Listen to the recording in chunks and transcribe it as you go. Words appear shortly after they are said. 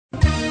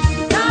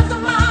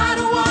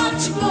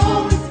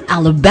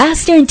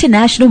Alabaster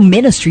International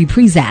Ministry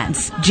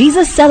presents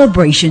Jesus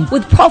Celebration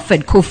with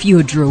Prophet Kofi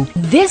Oduro.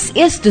 This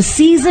is the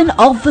season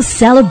of the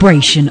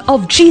celebration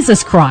of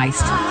Jesus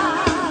Christ.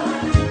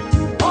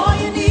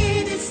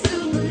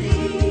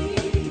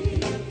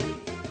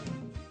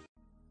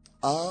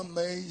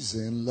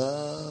 Amazing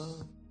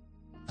love,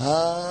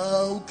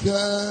 how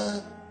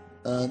can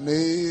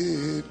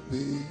it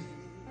be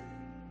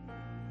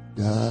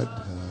that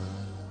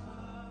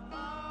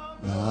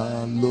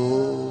our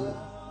Lord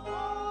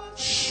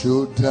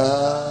should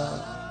die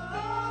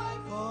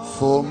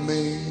for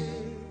me?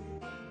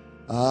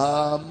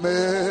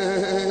 Amazing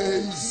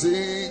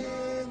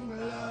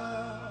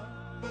love,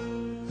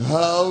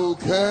 how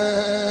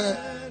can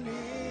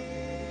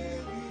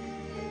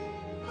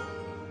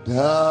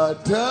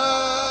that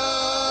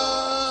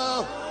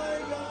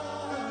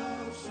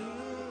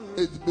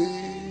it be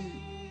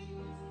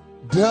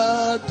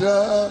that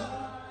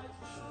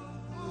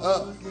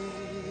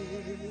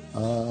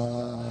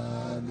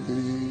an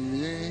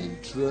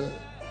interest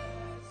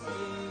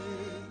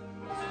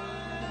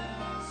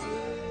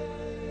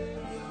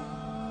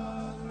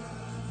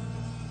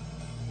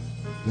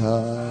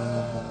died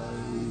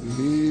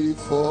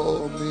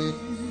for me.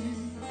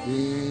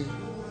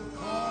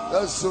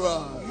 That's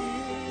right.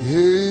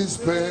 His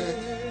pain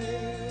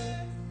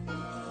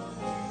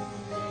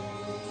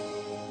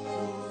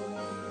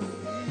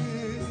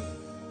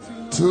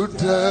to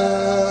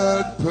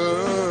that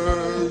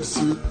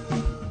person.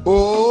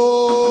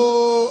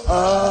 Oh,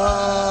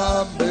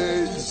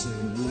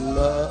 amazing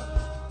love,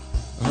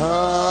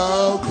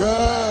 how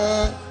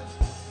can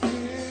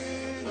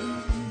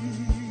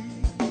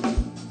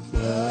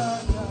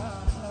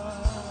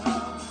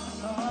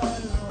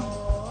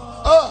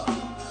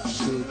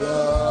should I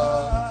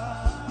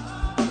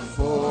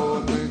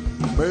for me?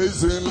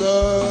 Amazing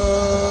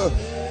love,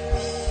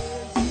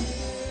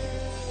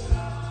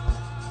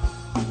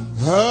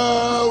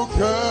 how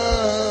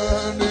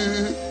can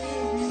it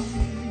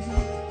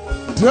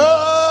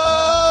die,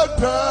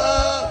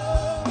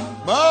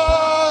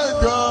 my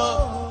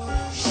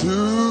God,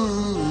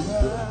 should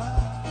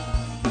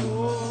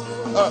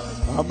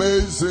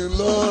amazing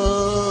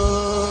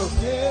love,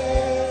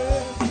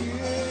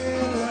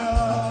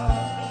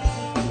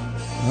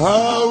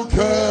 how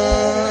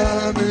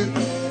can it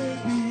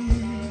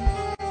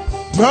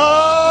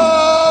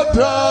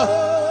die?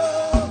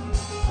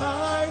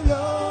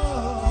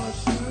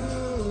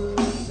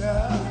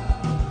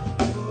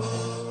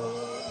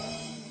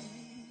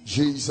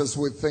 Jesus,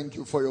 we thank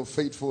you for your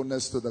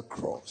faithfulness to the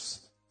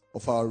cross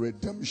of our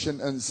redemption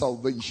and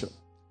salvation.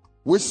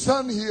 We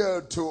stand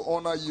here to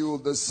honor you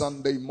this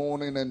Sunday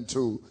morning and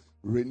to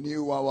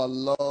renew our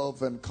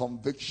love and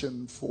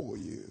conviction for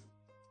you.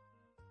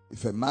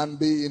 If a man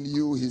be in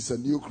you, he's a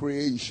new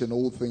creation.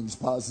 All things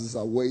passes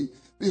away.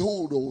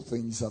 Behold, all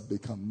things have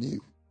become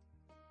new.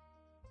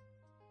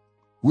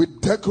 We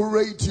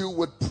decorate you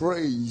with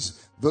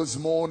praise this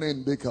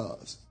morning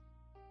because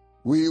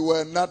we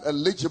were not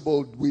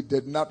eligible, we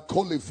did not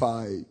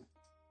qualify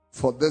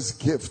for this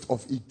gift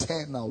of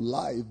eternal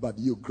life, but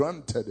you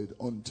granted it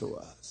unto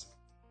us.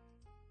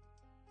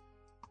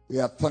 We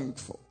are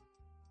thankful.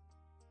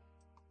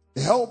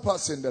 Help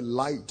us in the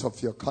light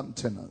of your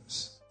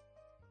countenance.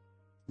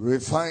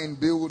 Refine,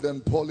 build,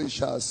 and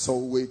polish us so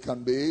we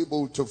can be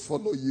able to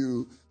follow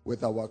you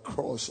with our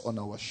cross on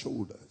our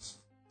shoulders.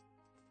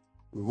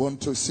 We want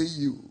to see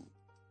you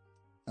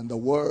and the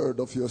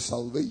word of your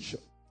salvation.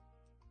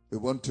 We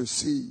want to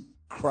see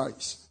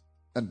Christ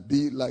and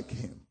be like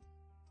him.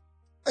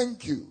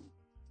 Thank you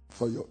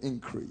for your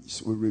increase.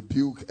 We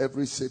rebuke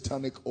every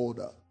satanic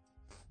order.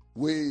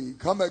 We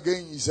come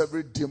against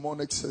every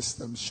demonic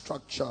system,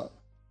 structure,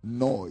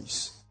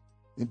 noise,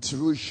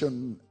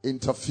 intrusion,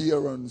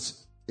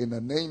 interference in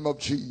the name of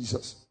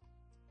Jesus.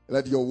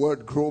 Let your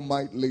word grow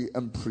mightily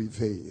and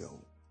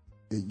prevail.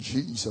 In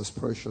Jesus'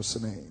 precious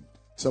name.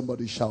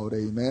 Somebody shout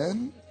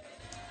amen.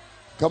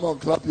 Come on,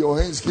 clap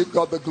your hands. Give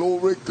God the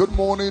glory. Good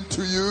morning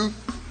to you.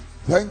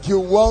 Thank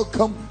you.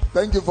 Welcome.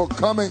 Thank you for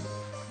coming.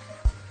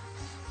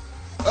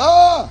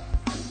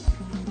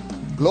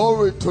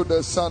 Glory to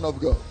the Son of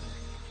God.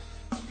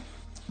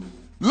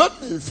 Let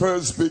me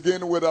first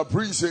begin with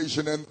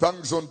appreciation and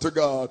thanks unto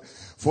God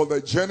for the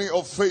journey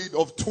of faith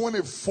of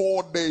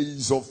 24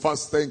 days of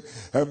fasting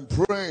and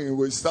praying.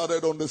 We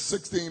started on the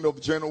 16th of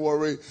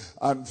January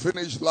and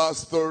finished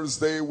last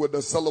Thursday with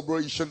the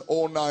celebration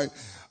all night.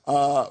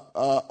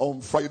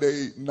 On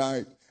Friday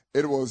night.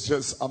 It was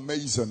just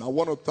amazing. I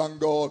want to thank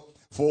God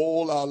for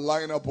all our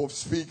lineup of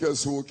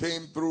speakers who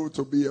came through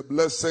to be a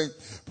blessing.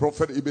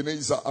 Prophet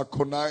Ebenezer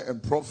Akonai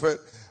and Prophet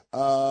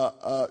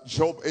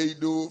Job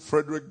Edu,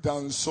 Frederick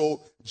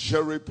Danso,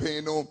 Jerry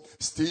Peno,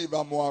 Steve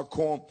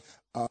Amoakon,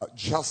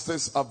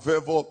 Justice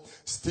Avevo,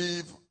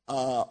 Steve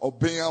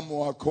Obea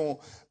Moakon,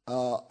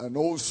 and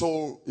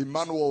also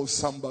Emmanuel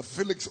Samba,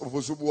 Felix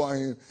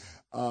Ofosubuahin,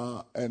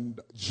 and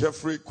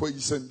Jeffrey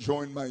Quayson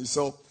joined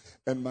myself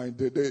and my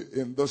day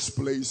in this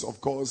place,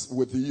 of course,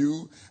 with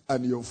you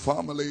and your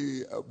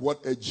family.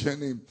 What a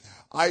journey.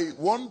 I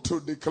want to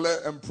declare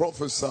and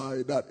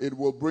prophesy that it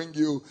will bring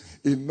you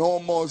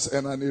enormous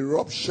and an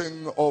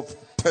eruption of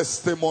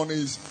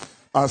testimonies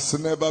as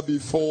never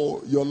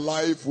before. Your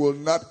life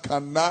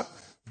cannot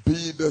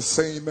be the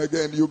same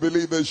again. You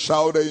believe it?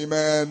 Shout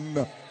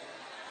amen.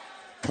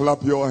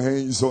 Clap your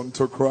hands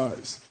unto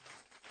Christ.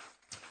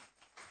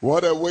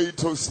 What a way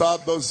to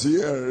start this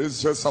year.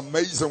 It's just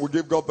amazing. We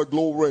give God the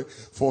glory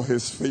for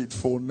his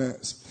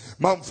faithfulness.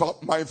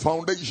 My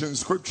foundation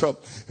scripture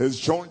is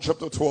John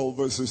chapter 12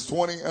 verses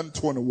 20 and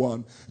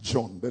 21.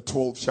 John, the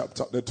 12th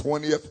chapter, the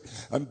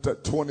 20th and the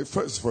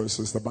 21st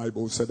verses. The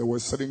Bible said there were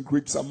certain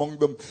Greeks among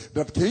them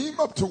that came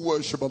up to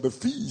worship at the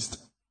feast.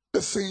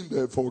 The same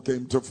therefore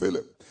came to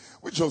Philip,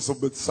 which was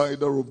of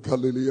Bethsaida of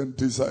Galilee, and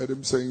desired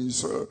him, saying,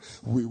 Sir,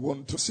 we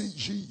want to see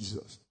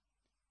Jesus.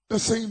 The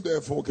same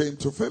therefore came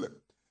to Philip,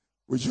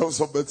 which was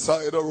of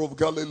Bethsaida of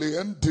Galilee,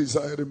 and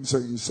desired him,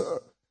 saying,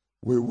 Sir,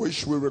 we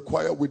wish, we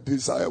require, we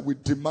desire, we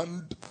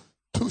demand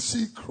to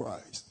see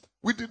Christ.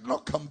 We did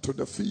not come to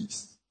the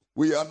feast.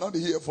 We are not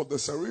here for the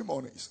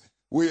ceremonies.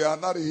 We are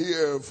not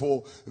here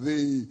for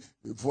the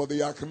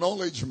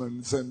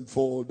acknowledgements and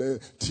for the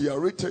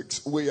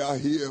theoretics. We are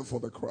here for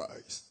the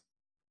Christ.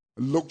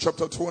 Luke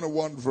chapter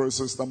 21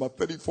 verses number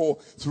 34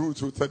 through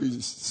to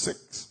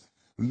 36.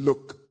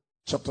 Luke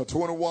chapter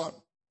 21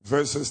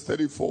 verses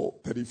 34,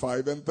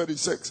 35 and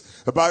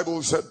 36. The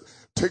Bible said,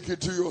 take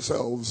it to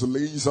yourselves,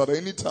 ladies, at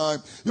any time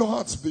your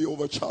hearts be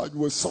overcharged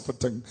with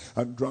surfeiting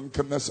and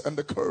drunkenness and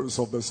the curse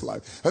of this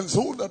life, and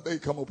so that they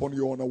come upon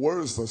you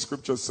unawares. The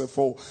scripture said,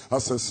 for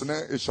as a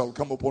snare it shall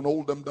come upon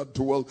all them that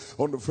dwell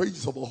on the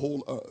face of the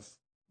whole earth.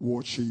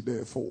 Watch ye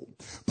therefore.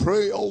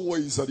 Pray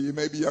always that ye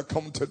may be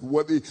accounted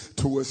worthy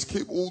to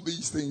escape all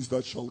these things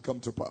that shall come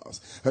to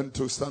pass, and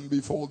to stand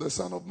before the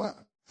Son of Man.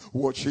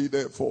 Watch ye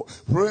therefore.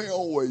 Pray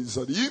always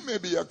that ye may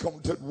be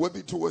accounted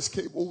worthy to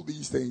escape all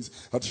these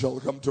things that shall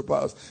come to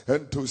pass,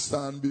 and to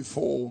stand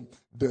before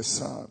the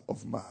Son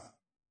of Man.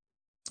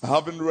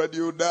 Having read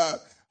you that,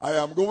 I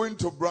am going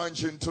to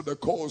branch into the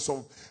course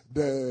of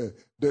the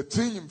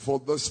theme for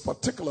this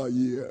particular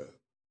year.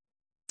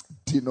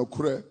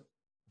 Dinokre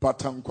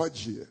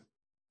Batankwaji.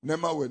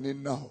 Nema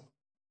wenin now.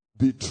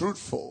 Be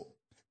truthful.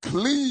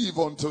 Cleave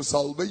unto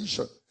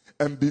salvation.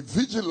 And be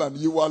vigilant.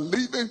 You are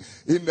living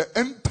in the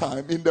end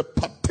time, in the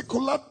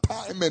particular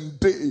time and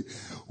day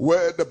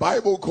where the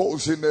Bible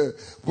calls in the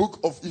book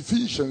of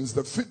Ephesians,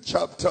 the 5th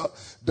chapter,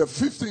 the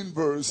 15th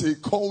verse, he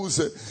calls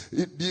it,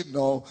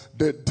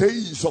 the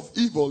days of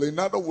evil. In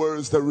other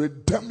words, the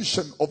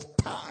redemption of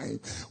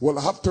time will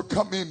have to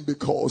come in,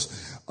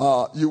 because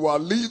you are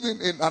living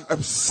in an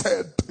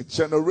absurd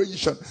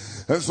generation.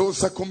 And so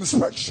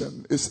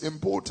circumspection is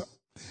important.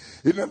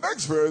 In the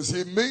next verse,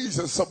 he makes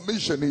a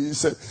submission. He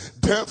said,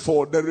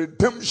 therefore, the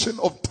redemption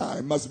of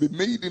time must be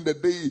made in the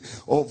day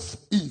of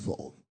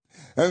evil.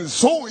 And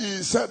so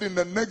he said in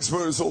the next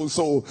verse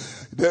also,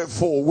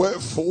 therefore,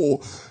 wherefore,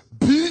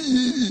 be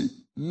ye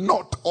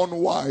not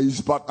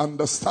unwise, but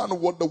understand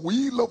what the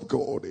will of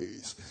God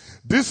is.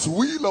 This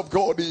will of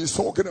God he is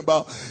talking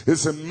about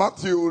is in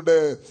Matthew,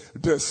 the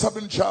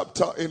 7th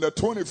chapter, in the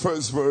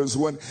 21st verse,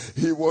 when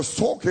he was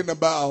talking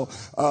about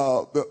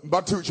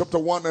Matthew chapter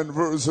 1 and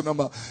verse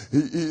number,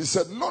 he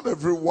said, not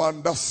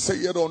everyone that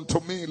saith unto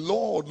me,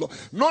 Lord, Lord,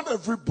 not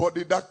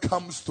everybody that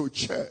comes to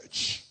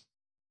church.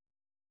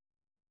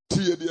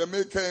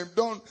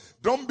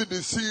 Don't be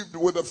deceived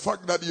with the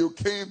fact that you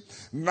came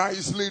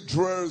nicely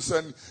dressed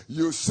and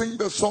you sing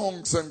the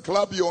songs and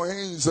clap your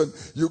hands and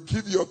you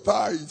give your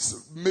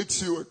tithes makes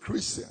you a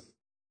Christian.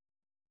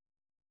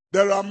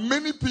 There are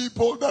many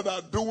people that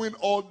are doing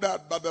all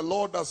that, but the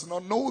Lord does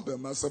not know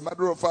them. As a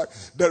matter of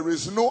fact, there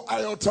is no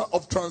iota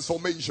of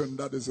transformation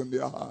that is in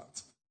their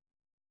heart.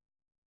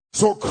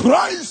 So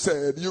Christ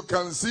said you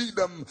can see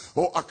them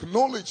or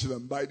acknowledge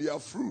them by their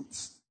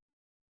fruits.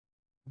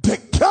 The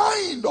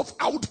kind of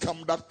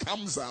outcome that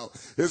comes out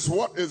is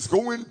what is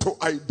going to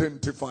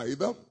identify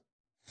them.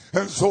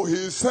 And so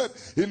he said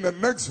in the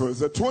next verse,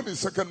 the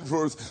 22nd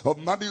verse of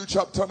Matthew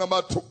chapter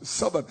number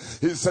 7,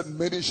 he said,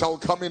 many shall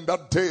come in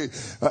that day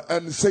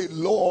and say,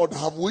 Lord,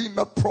 have we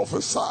not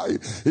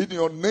prophesied in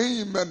your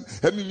name? And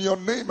in your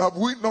name have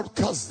we not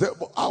cast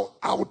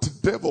out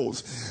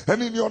devils?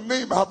 And in your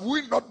name have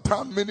we not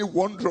done many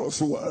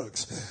wondrous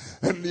works?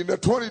 And in the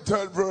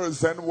 23rd verse,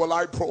 then will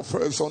I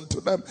profess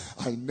unto them,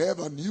 I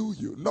never knew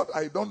you. Not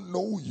I don't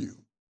know you.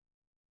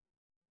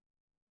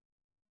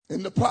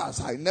 In the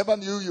past, I never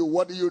knew you.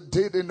 What you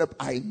did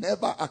I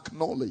never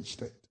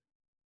acknowledged it.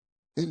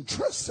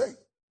 Interesting.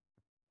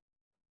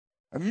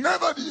 I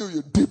never knew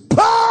you.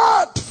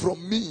 Depart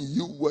from me,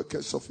 you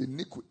workers of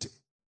iniquity.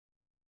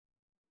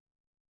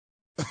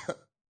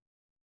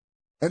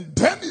 And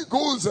then he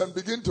goes and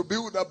begins to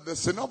build up the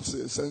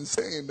synopsis and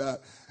saying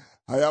that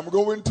I am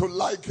going to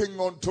liken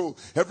unto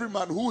every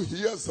man who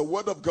hears the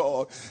word of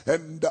God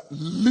and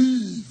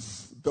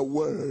leave the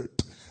word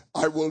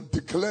I will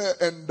declare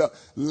and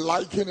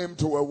liken him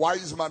to a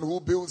wise man who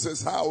builds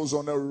his house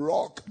on a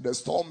rock. The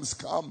storms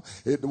come,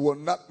 it will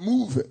not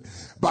move it.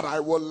 But I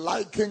will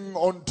liken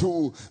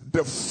unto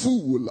the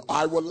fool.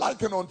 I will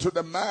liken unto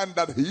the man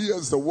that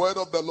hears the word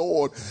of the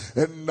Lord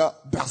and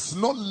does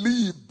not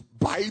live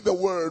by the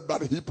word,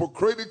 but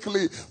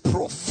hypocritically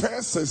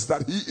professes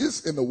that he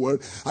is in the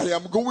word. I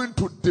am going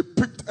to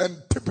depict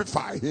and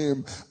typify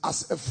him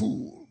as a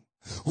fool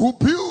who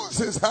builds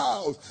his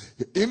house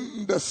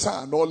in the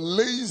sand, or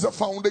lays the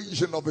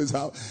foundation of his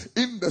house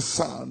in the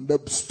sand.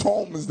 The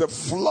storms, the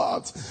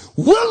floods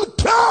will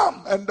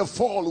come and the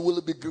fall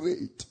will be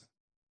great.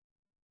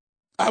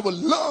 I would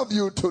love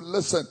you to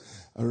listen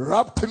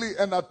rapidly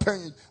and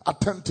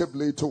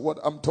attentively to what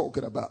I'm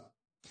talking about.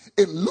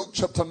 In Luke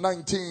chapter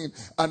 19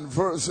 and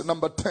verse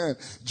number 10,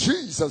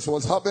 Jesus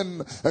was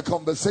having a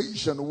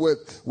conversation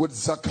with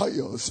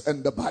Zacchaeus,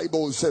 and the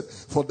Bible said,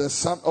 for the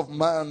Son of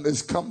Man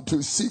is come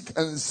to seek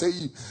and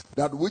save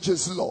that which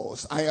is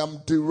lost. I am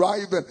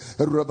deriving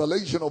a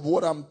revelation of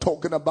what I'm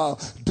talking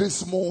about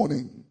this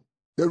morning.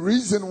 The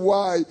reason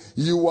why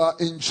you are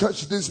in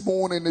church this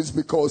morning is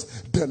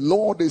because the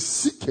Lord is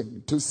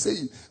seeking to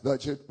save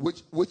that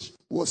which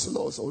was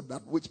lost, or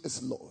that which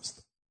is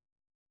lost.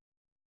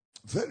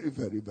 Very,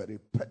 very, very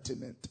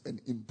pertinent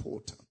and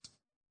important.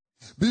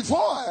 Before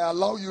I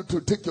allow you to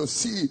take your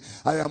seat,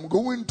 I am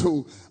going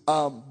to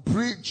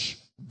bridge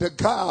the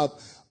gap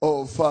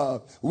of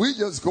we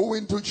just go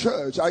into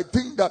church. I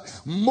think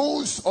that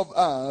most of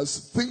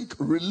us think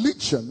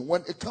religion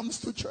when it comes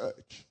to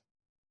church.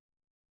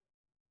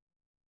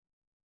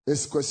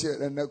 It's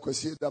question and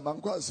question that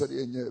man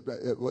sorry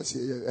was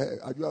here.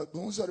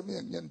 Don't sorry me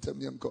and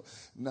yentam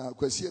na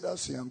question that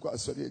so yanko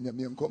sorry and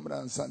me come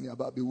and sani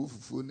about be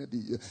wufufu ne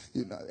di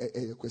you know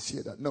a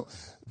question that no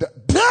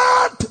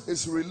that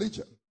is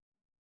religion.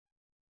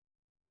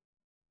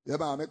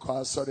 Yeah, me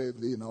quite sorry,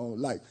 you know,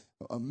 like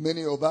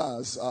many of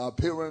us, our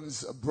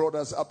parents brought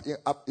us up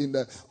in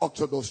the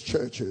Orthodox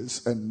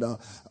churches, and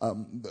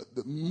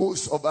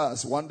most of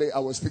us, one day I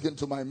was speaking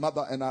to my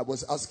mother and I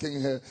was asking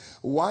her,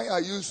 why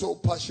are you so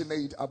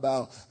passionate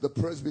about the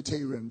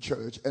Presbyterian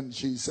church? And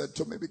she said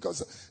to me,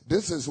 because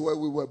this is where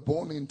we were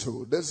born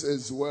into. This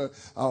is where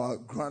our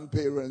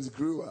grandparents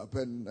grew up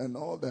and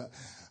all that.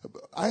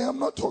 I am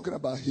not talking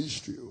about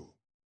history.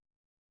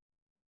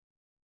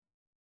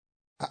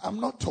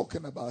 I'm not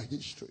talking about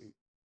history.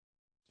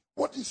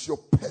 What is your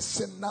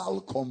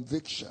personal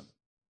conviction?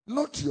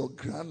 Not your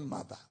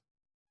grandmother.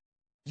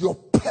 Your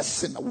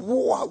personal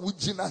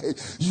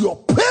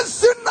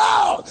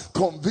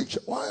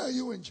conviction. Why are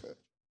you in church?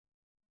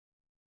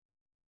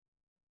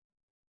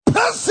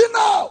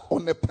 Personal,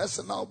 on a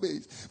personal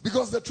base.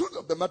 Because the truth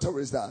of the matter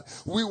is that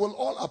we will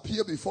all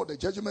appear before the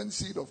judgment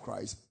seat of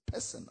Christ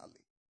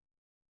personally.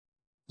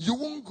 You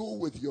won't go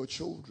with your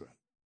children.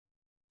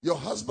 Your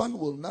husband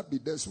will not be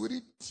there.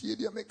 Sweetie,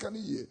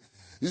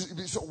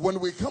 so when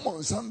we come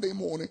on Sunday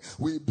morning,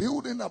 we're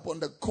building up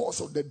on the course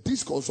of the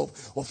discourse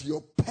of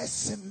your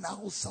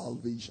personal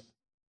salvation.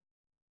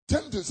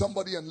 Turn to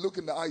somebody and look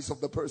in the eyes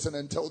of the person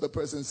and tell the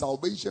person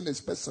salvation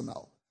is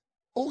personal.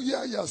 Oh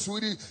yeah,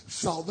 sweetie,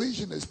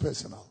 salvation is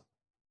personal.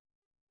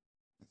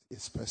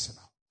 It's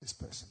personal. It's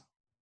personal.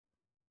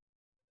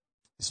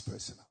 It's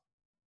personal.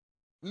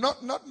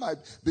 Not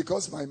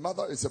because my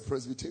mother is a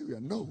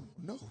Presbyterian. No.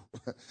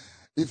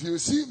 If you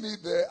see me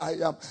there,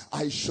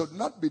 I should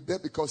not be there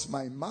because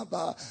my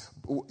mother,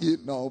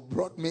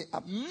 brought me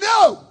up.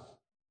 No!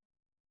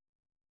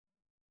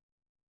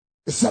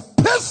 It's a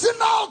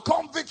personal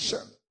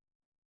conviction.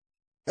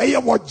 And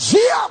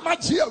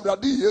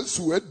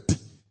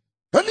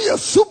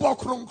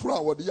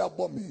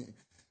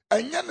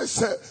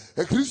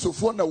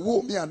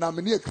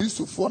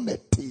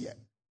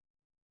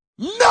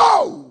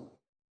no!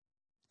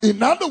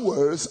 In other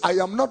words, I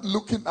am not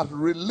looking at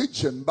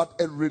religion,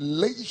 but a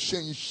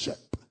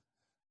relationship.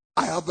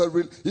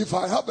 If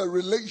I have a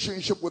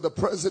relationship with the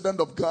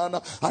president of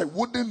Ghana, I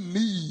wouldn't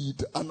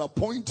need an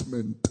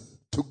appointment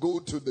to go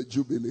to the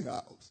Jubilee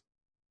House.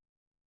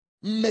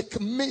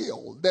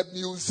 McMill, the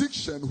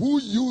musician who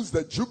used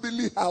the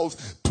Jubilee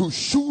House to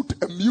shoot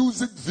a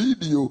music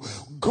video,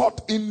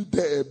 got in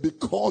there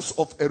because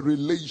of a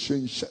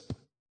relationship.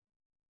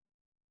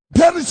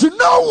 There is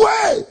no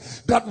way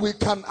that we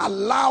can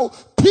allow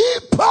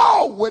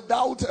people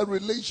without a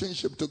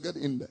relationship to get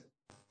in there.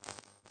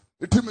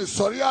 It is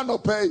sorry I no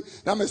pay.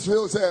 Na me say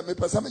me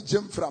pesa me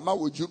Jim Frama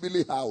with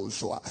Jubilee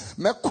House.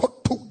 Me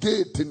to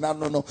gate na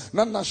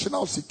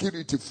national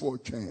security for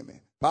train.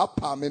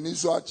 Papa me ni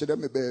so akire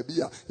me baby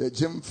ya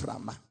Jim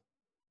Frama.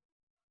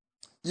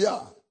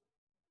 Yeah.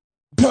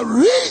 The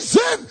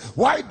reason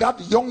why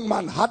that young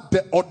man had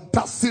the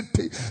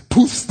audacity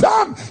to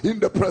stand in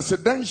the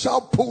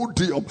presidential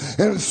podium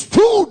and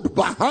stood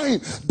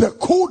behind the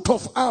coat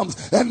of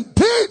arms and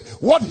did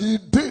what he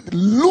did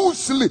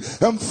loosely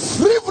and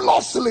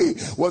frivolously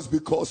was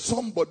because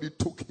somebody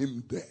took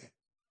him there.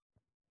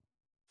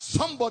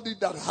 Somebody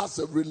that has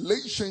a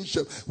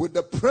relationship with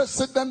the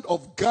president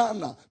of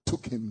Ghana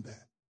took him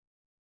there.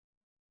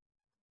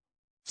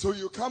 So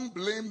you can't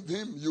blame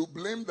him. You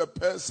blame the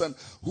person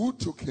who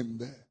took him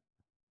there.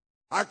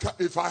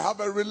 If I have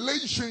a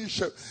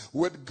relationship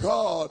with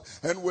God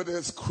and with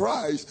his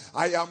Christ,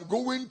 I am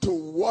going to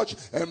watch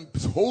and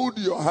hold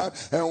your hand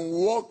and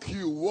walk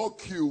you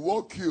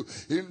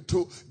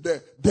into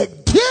the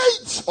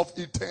gates of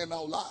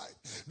eternal life.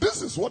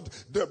 This is what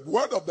the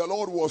word of the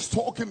Lord was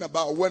talking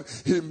about when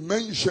he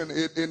mentioned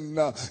it in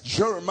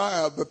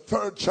Jeremiah, the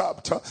 3rd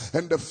chapter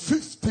and the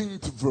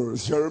 15th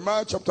verse.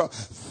 Jeremiah chapter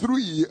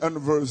 3 and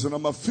verse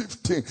number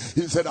 15.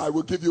 He said, I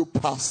will give you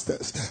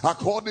pastors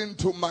according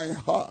to my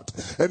heart,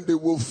 and they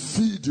will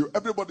feed you.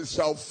 Everybody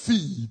shall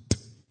feed.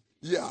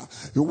 Yeah,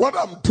 what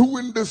I'm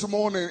doing this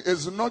morning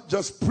is not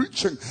just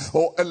preaching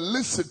or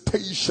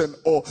elicitation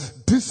or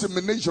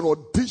dissemination or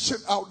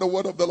dishing out the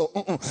word of the Lord.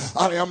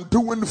 I am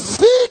doing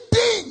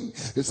feeding.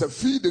 It's a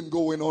feeding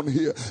going on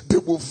here. They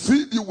will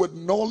feed you with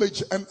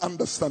knowledge and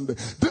understanding.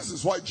 This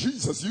is why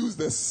Jesus used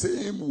the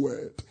same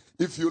word.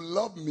 If you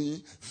love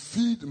me,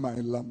 feed my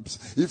lambs.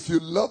 If you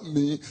love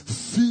me,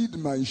 feed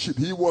my sheep.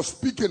 He was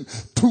speaking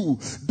to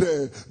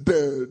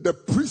the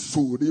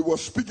priesthood. He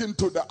was speaking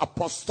to the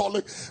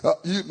apostolic,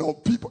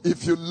 people.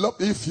 If you love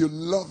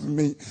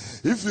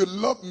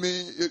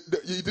me,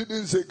 he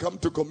didn't say come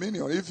to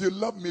communion. If you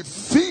love me,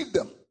 feed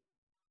them.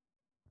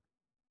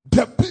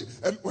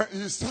 And when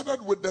he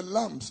started with the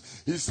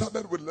lambs, he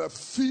started with the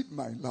feed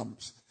my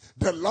lambs.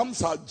 The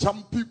lambs are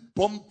jumpy,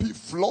 bumpy,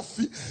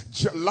 fluffy.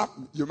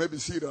 You may be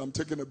seated. I'm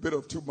taking a bit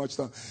of too much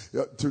time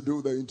to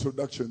do the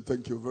introduction.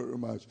 Thank you very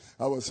much.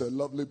 I was a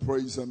lovely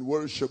praise and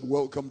worship.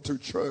 Welcome to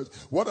church.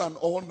 What an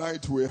all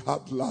night we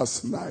had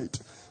last night.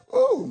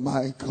 Oh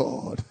my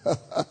God.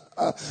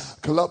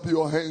 Clap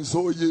your hands,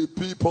 oh ye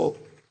people.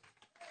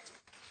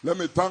 Let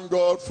me thank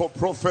God for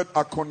Prophet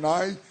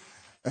Akonai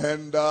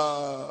and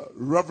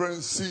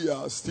Reverend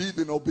Sia,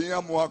 Stephen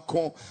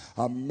Obiamuako.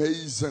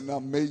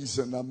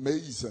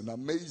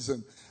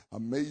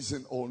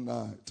 Amazing all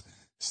night.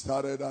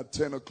 Started at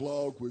 10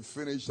 o'clock. We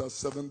finished at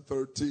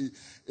 7:30.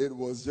 It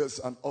was just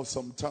an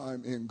awesome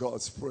time in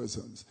God's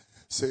presence.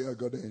 Say a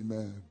good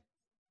amen.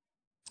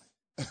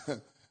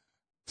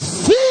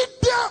 Feed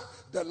them.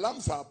 The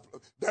lambs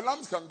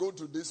can go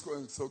to disco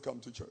and still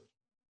come to church.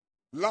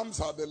 Lambs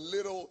are the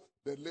little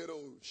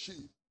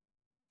sheep.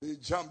 They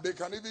jump. They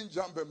can even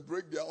jump and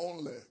break their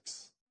own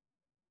legs.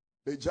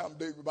 They jump.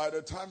 By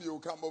the time you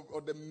come up, or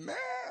the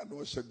man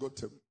was a good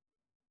him.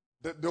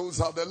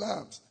 Those are the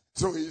lambs.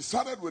 So he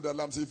started with the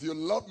lambs. If you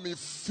love me,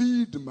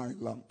 feed my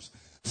lambs.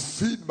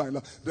 Feed my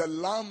lambs. The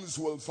lambs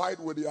will fight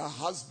with their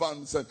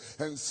husbands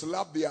and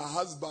slap their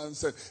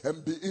husbands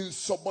and be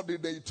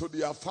insubordinate to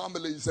their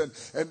families and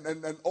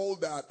all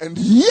that. And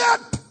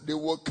yet they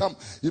will come.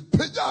 They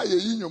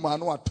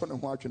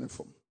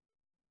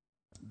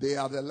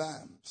are the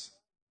lambs.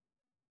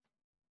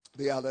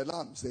 They are the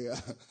lambs. They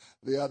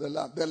are the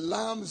lambs. The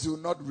lambs do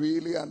not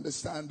really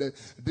understand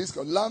this.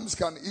 Lambs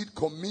can eat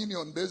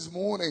communion this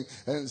morning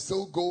and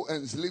still go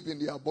and sleep in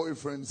their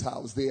boyfriend's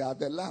house. They are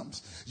the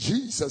lambs.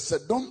 Jesus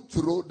said, don't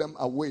throw them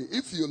away.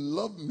 If you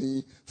love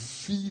me,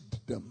 feed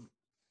them.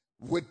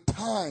 With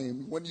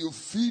time, when you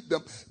feed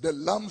them, the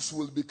lambs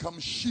will become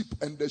sheep.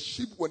 And the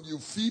sheep, when you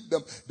feed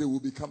them, they will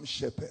become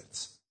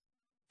shepherds.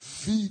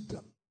 Feed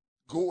them.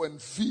 Go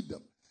and feed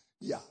them.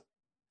 Yeah.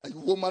 A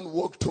woman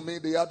walked to me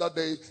the other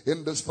day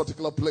in this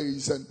particular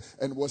place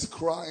and was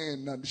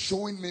crying and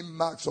showing me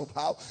marks of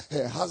how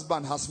her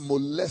husband has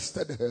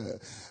molested her,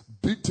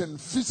 beaten,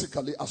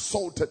 physically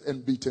assaulted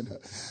and beaten her.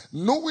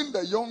 Knowing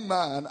the young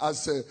man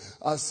as a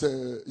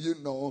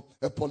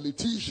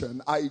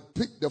politician, I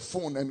picked the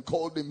phone and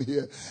called him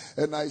here.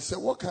 And I said,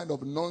 what kind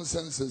of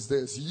nonsense is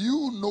this?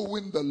 You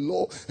knowing the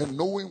law and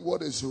knowing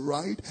what is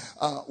right,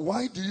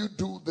 why do you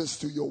do this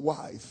to your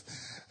wife?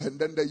 And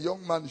then the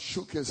young man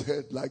shook his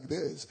head like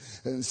this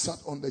and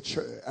sat on the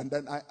chair. And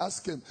then I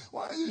asked him,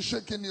 why are you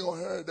shaking your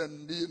head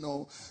and,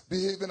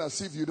 behaving as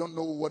if you don't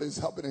know what is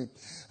happening?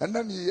 And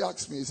then he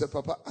asked me, he said,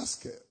 Papa,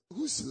 ask her,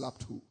 who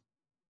slapped who?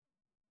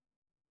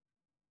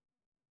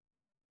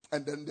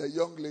 And then the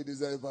young lady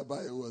said,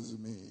 Papa, it was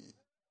me.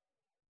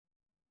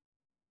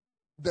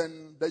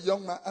 Then the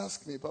young man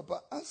asked me,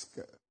 Papa, ask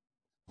her,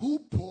 who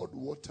poured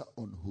water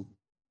on who?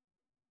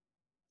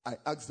 I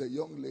asked the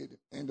young lady,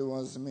 and it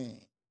was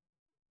me.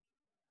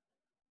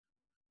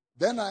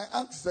 Then I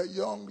asked the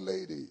young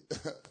lady,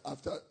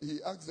 after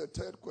he asked the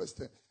third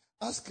question,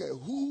 ask her,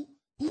 who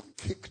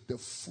kicked the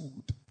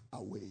food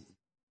away?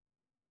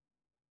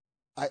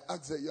 I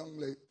asked the young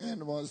lady,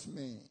 and it was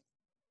me.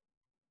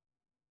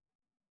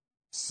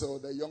 So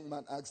the young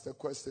man asked the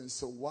question,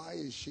 so why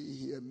is she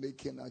here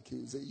making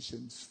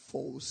accusations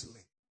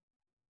falsely?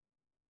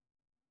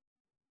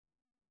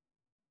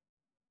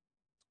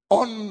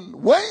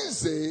 On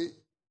Wednesday,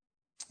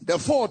 the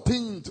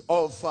 14th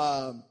of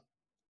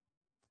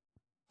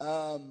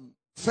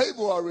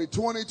February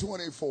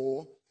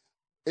 2024,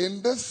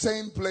 in this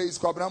same place,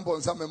 Kwabena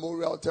Mponsa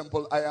Memorial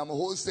Temple, I am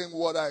hosting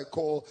what I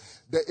call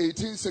the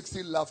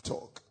 1860 Love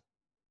Talk.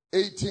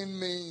 18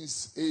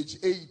 means age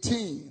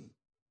 18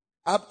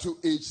 up to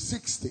age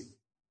 60.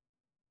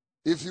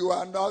 If you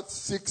are not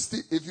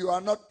 60, if you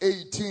are not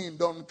 18,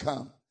 don't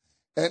come.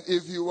 And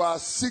if you are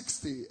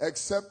 60,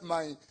 except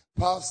my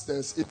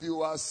pastors, if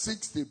you are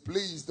 60,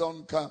 please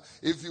don't come.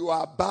 If you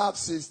are above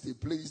 60,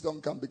 please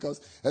don't come,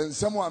 because and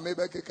someone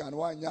maybe can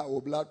want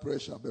your blood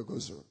pressure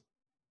because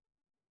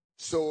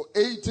so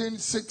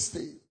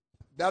 1860,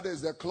 that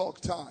is the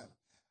clock time.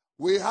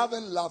 We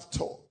haven't love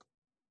talk.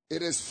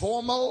 It is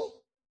formal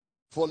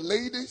for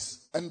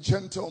ladies and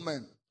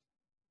gentlemen.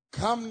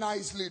 Come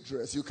nicely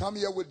dressed. You come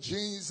here with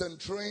jeans and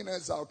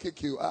trainers, I'll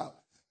kick you out.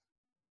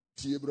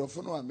 Me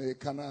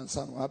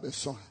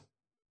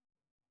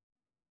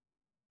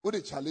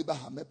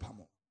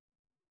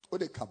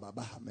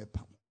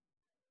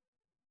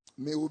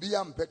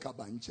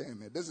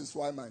This is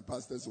why my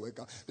pastors wake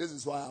up. This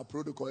is why our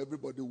protocol,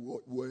 everybody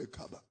wear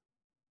kaba.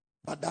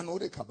 But then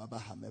ode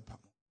kababa hamepamo.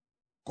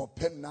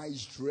 Kope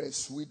nice dress,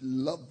 sweet,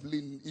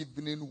 lovely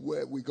evening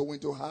wear. We're going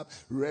to have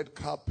red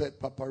carpet,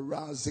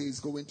 paparazzi.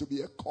 It's going to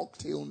be a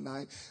cocktail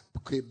night,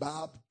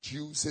 kebab,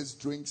 juices,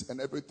 drinks,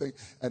 and everything.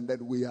 And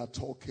then we are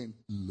talking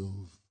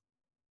love.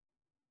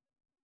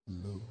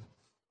 Love.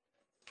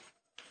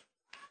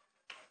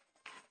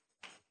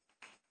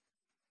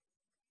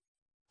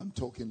 I'm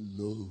talking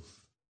love.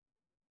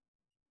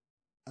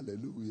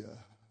 Hallelujah.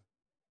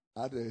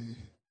 Ade.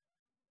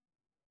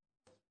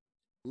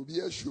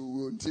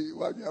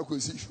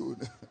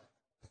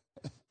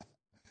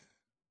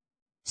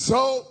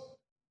 So,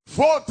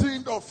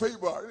 14th of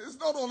February, it's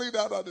not only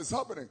that is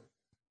happening.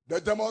 The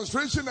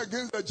demonstration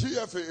against the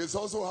GFA is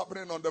also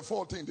happening on the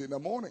 14th in the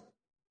morning.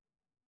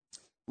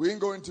 We ain't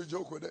going to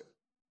joke with it.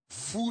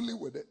 Fully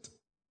with it.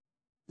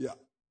 Yeah.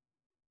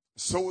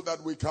 So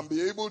that we can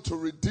be able to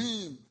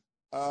redeem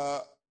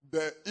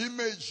the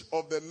image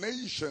of the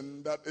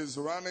nation that is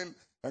running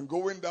and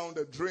going down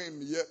the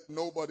drain, yet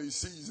nobody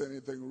sees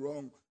anything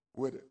wrong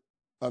with it.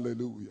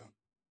 Hallelujah.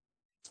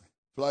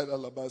 Flight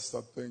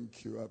Alabaster,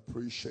 thank you. I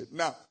appreciate it.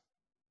 Now,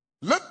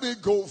 let me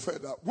go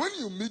further. When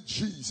you meet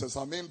Jesus,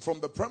 I mean, from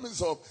the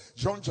premise of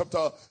John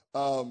chapter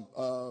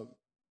 12,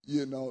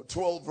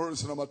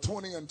 verse number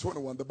 20 and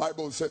 21, the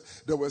Bible said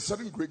there were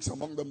certain Greeks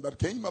among them that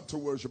came up to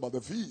worship at the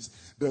feast.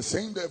 The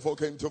same therefore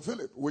came to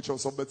Philip, which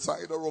was of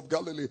Bethsaida of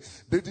Galilee.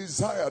 They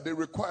desired, they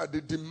required,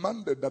 they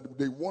demanded that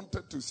they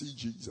wanted to see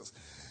Jesus.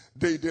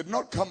 They did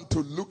not come to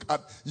look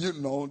at,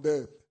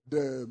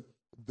 the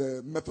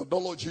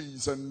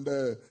methodologies and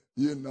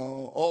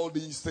all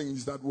these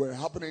things that were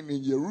happening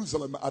in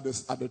Jerusalem at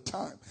the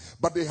time.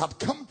 But they had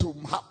come to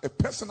have a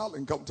personal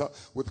encounter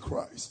with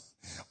Christ.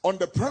 On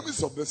the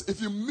premise of this,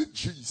 if you meet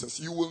Jesus,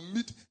 you will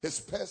meet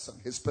his person,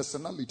 his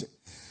personality.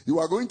 You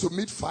are going to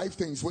meet 5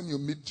 things when you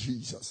meet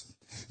Jesus.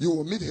 You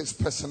will meet his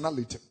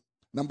personality.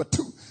 Number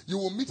 2, you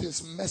will meet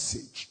his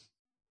message.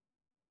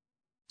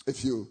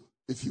 If you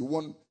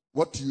want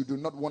what you do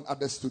not want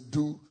others to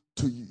do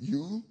to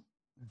you,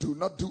 do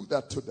not do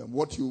that to them.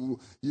 What you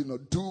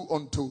do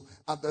unto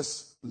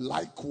others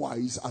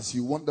likewise as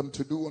you want them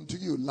to do unto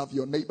you. Love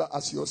your neighbor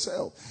as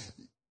yourself.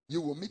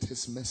 You will meet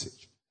his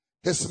message.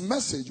 His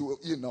message,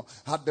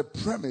 had the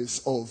premise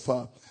of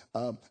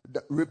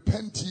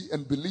repent ye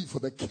and believe, for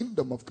the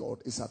kingdom of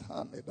God is at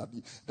hand.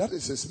 That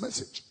is his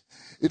message.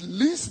 It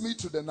leads me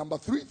to the number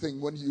 3 thing.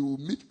 When you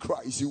meet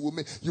Christ, you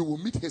will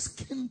meet his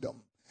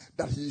kingdom.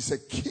 That he is a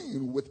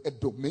king with a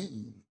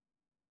domain.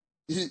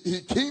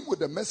 He came with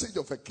the message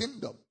of a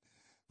kingdom.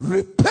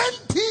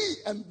 Repent ye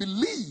and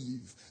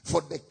believe,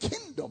 for the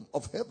kingdom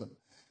of heaven.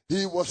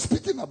 He was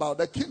speaking about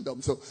the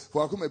kingdom. So,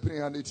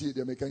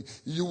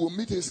 you will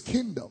meet his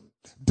kingdom.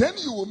 Then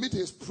you will meet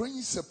his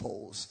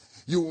principles.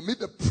 You will meet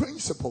the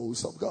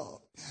principles of God.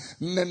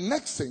 And the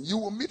next thing, you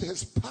will meet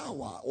his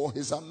power or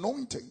his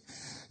anointing.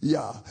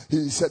 Yeah,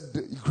 he said,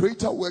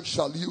 greater work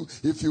shall you,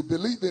 if you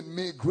believe in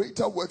me,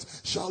 greater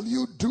works shall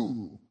you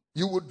do.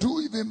 You will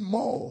do even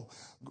more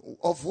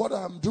of what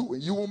I'm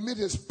doing. You will meet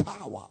his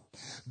power.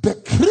 The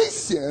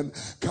Christian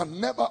can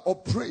never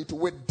operate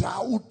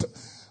without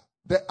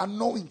the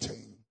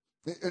anointing.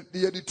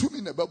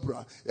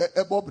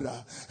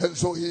 And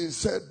so he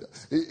said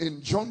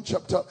in John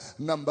chapter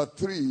number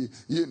 3,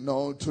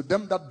 to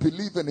them that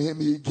believe in him,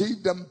 he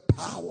gave them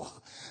power.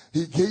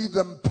 He gave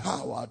them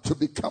power to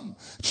become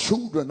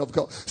children of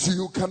God. So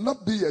you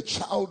cannot be a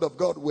child of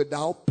God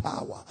without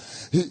power.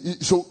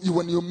 So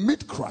when you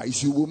meet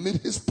Christ, you will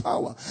meet his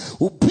power.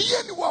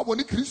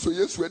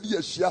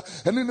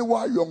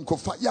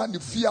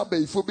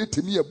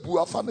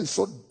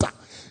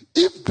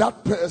 If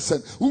that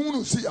person,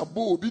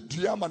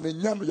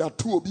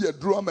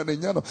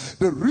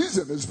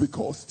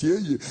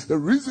 the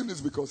reason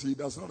is because he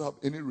does not have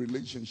any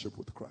relationship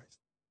with Christ.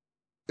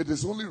 It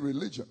is only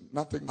religion,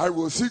 nothing. I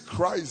will see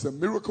Christ, the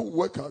miracle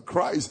worker,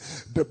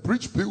 Christ, the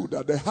bridge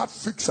builder, the heart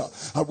fixer.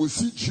 I will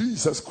see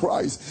Jesus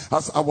Christ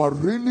as our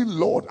reigning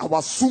Lord,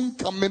 our soon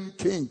coming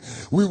King.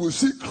 We will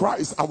see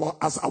Christ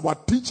as our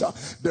teacher,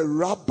 the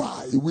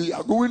rabbi. We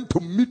are going to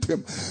meet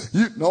him,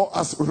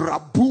 as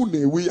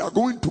Rabboni. We are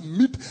going to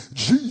meet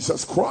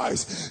Jesus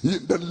Christ,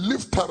 the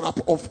lifter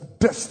up of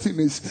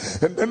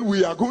destinies. And then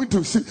we are going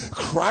to see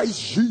Christ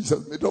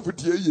Jesus.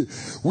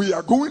 We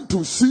are going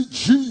to see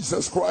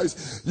Jesus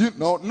Christ,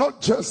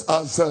 not just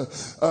as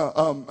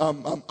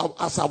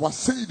our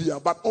Savior,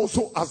 but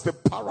also as the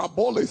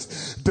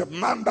parabolist, the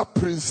man that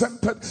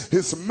presented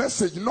his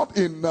message not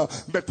in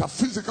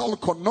metaphysical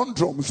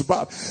conundrums,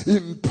 but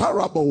in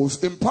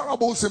parables. In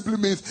parables simply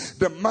means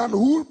the man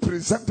who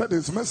presented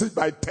his message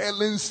by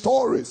telling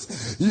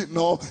stories.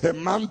 A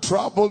man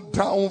traveled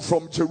down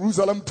from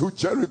Jerusalem to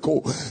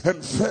Jericho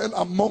and fell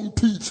among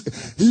thieves.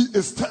 He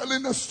is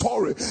telling a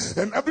story,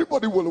 and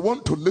everybody will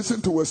want to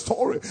listen to a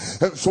story.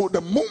 And so the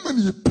moment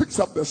he picks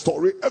up the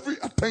story, every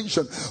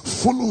attention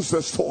follows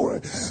the story.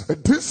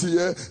 This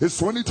year is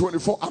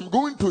 2024. I'm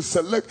going to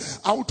select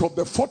out of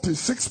the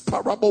 46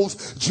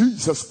 parables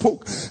Jesus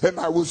spoke, and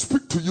I will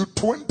speak to you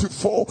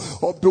 24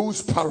 of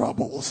those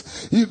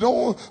parables.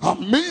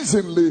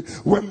 Amazingly,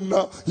 when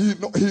he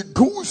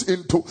goes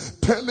into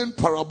telling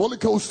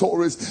parabolical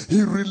stories,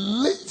 he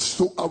relates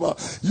to our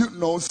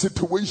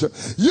situation.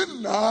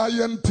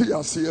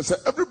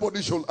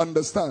 Everybody should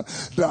understand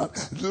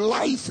that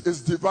life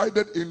is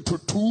divided into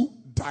two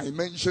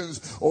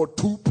dimensions or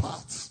two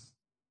parts.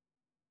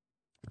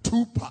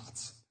 Two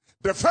parts.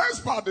 The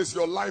first part is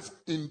your life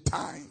in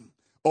time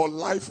or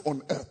life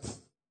on earth.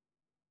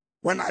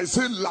 When I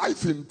say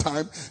life in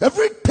time,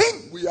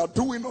 everything we are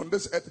doing on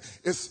this earth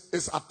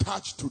is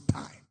attached to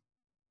time.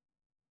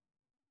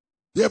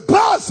 The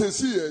bus is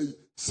here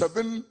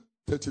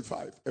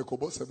 7:35,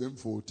 Ekobo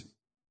 7:40.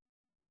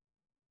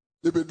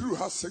 The bedroom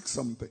has 6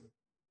 something.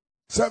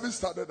 Service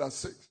started at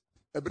 6.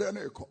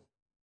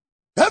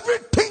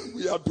 Everything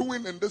we are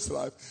doing in this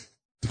life,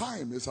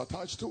 time is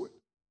attached to it.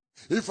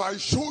 If I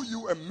show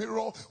you a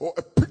mirror or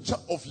a picture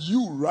of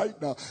you right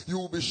now, you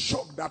will be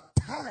shocked that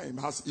time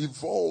has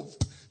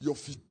evolved your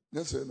feet.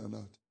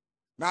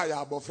 Now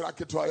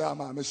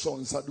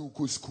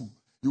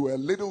you were a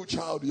little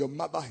child, your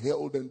mother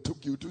held and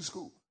took you to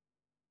school.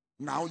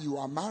 Now you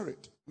are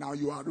married. Now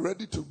you are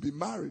ready to be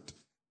married.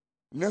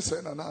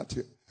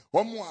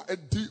 One more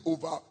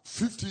over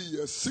 50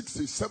 years,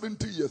 60,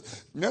 70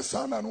 years.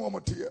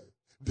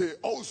 They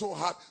also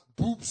had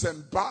boobs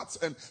and butts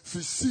and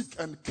physique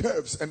and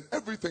curves and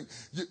everything.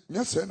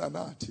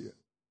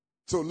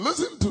 So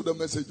listen to the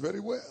message very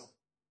well.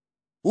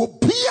 Your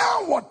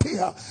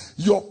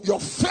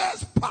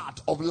first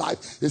part of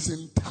life is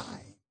in time.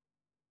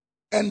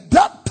 And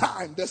that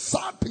time, the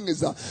sad thing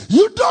is that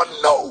you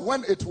don't know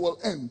when it will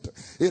end.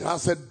 It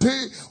has a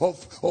day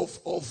of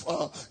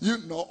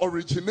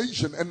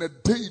origination and a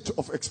date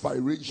of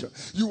expiration.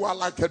 You are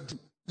like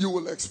you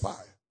will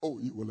expire. Oh,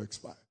 you will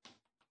expire.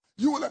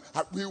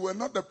 We were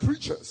not the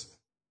preachers.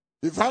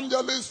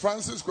 Evangelist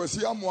Francis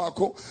Kwesi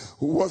Amoako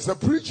was the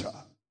preacher.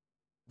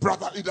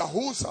 Brother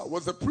Idahosa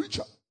was the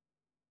preacher.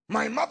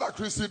 My mother,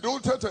 Christy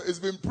Doltete, has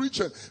been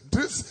preaching.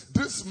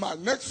 This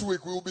month, next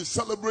week, we will be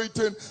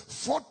celebrating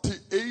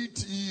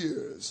 48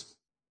 years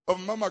of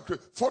Mama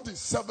Christy,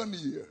 47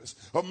 years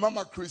of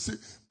Mama Christy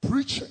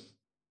preaching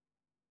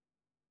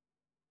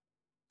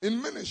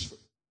in ministry.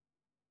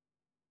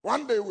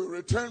 One day we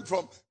returned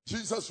from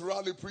Jesus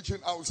rally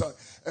preaching outside,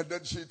 and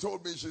then she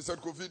told me, she said,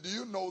 Kofi, do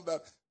you know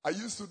that I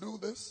used to do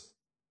this?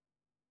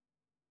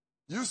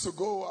 Used to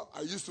go up,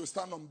 I used to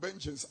stand on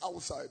benches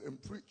outside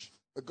and preach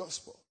the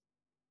gospel.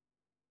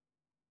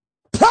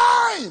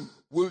 Time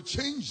will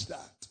change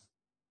that.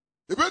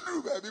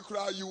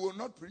 You will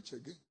not preach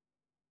again.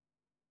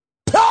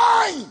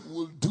 Time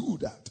will do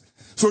that.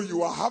 So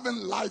you are having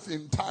life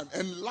in time.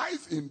 And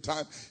life in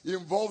time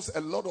involves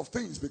a lot of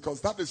things, because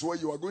that is where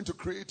you are going to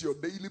create your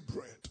daily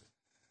bread.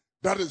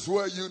 That is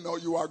where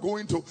you are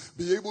going to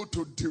be able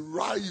to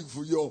derive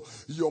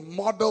your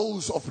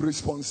models of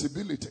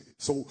responsibility.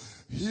 So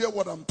hear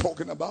what I'm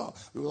talking about.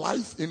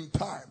 Life in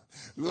time.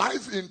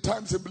 Life in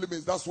time simply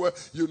means that's where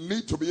you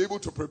need to be able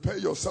to prepare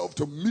yourself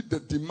to meet the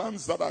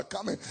demands that are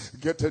coming.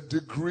 Get a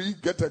degree,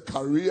 get a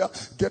career,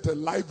 get a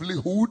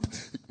livelihood.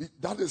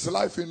 That is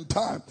life in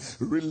time.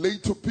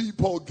 Relate to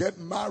people, get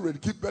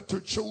married, give birth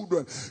to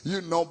children,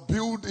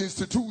 build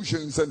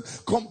institutions and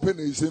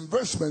companies,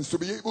 investments to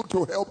be able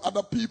to help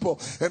other people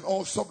and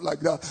all stuff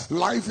like that.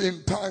 Life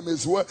in time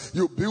is where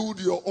you build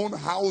your own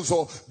house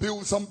or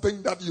build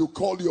something that you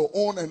call your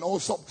own and all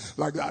stuff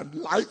like that.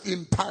 Life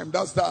in time,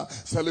 that's that.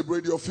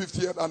 Celebrate your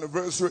 50th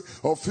anniversary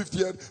or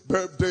 50th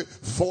birthday,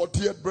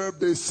 40th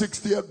birthday,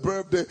 60th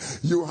birthday.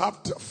 You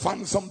have to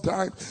fun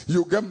sometime.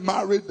 You get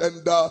married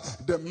and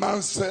the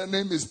man says,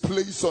 surname is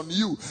placed on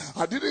you.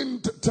 I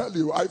didn't tell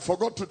you, I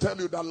forgot to tell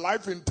you that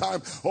life in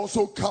time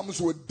also comes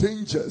with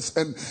dangers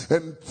and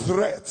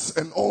threats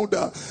and all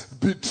the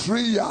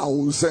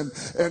betrayals and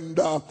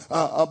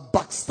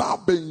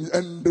backstabbing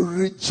and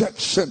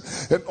rejection,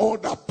 and all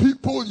that.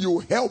 People you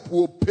help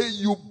will pay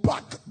you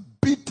back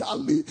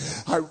bitterly.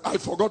 I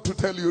forgot to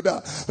tell you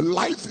that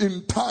life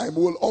in time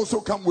will also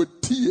come with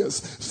tears.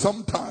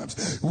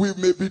 Sometimes we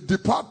may be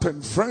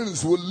departing,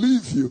 friends will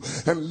leave you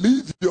and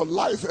leave your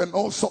life and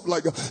all stuff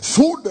like that.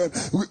 So that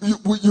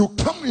you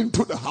come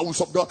into the house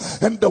of God,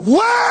 and the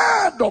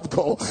word of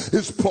God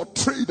is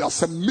portrayed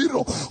as a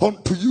mirror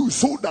unto you,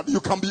 so that you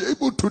can be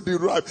able to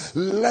derive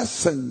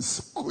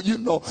lessons,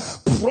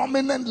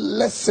 prominent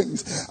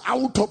lessons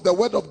out of the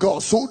word of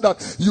God, so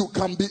that you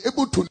can be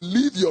able to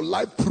live your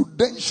life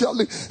prudentially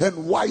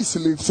and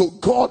wisely, so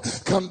God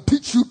can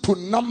teach you to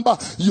number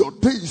your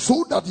days,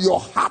 so that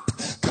your heart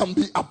can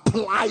be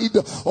applied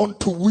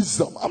unto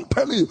wisdom. I'm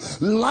telling you,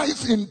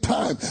 life in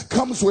time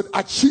comes with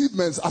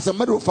achievements. As a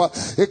matter of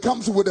fact, it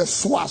comes with a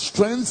swatch,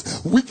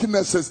 strengths,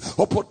 weaknesses,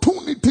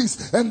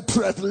 opportunities, and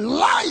threat.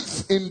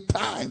 Life in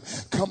time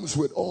comes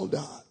with all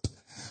that.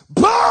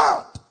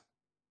 But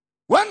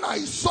when I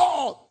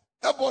saw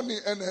Ebony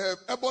and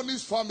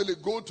Ebony's family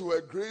go to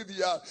her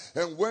graveyard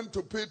and went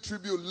to pay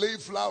tribute, lay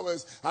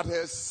flowers at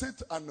her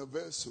 6th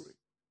anniversary,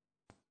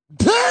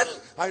 then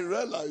I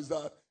realized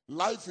that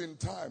life in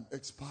time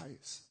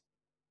expires.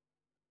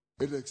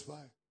 It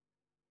expires.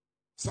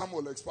 Some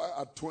will expire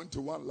at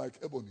 21 like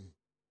Ebony,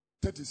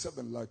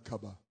 37 like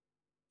Kaba,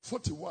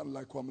 41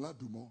 like Wamla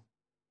Dumo.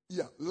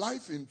 Yeah,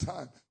 life in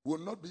time will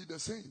not be the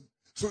same.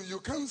 So you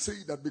can't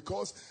say that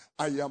because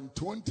I am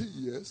 20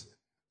 years,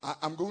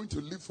 I'm going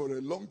to live for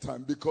a long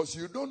time, because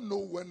you don't know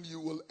when you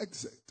will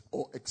exit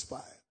or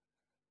expire.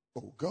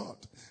 Oh God.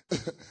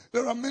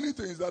 There are many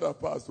things that are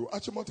passed through.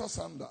 Achimota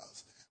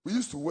sandals. We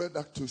used to wear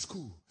that to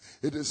school.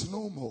 It is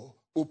no more.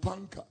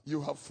 Upanka.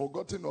 You have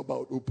forgotten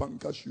about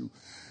Upanka shoe.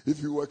 If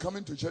you were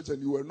coming to church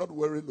and you were not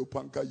wearing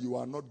Upanka, you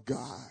are not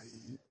guy.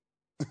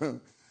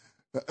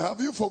 Have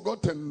you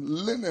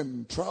forgotten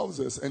linen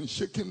trousers and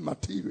shaking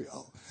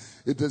material?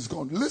 It is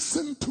gone.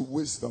 Listen to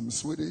wisdom,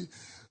 sweetie.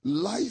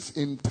 Life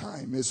in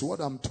time is what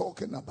I'm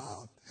talking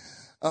about.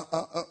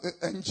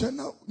 And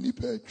Jenna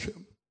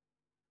Nipechim.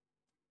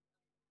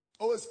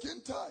 Oh, skin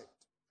tight.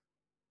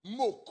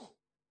 Mook.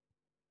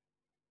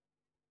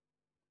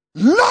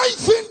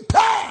 Life in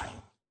time,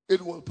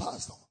 it will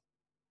pass on.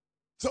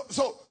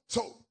 So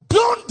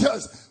don't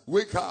just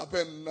wake up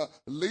and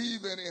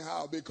leave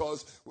anyhow,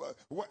 because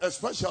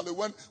especially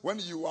when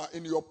you are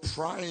in your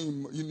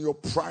prime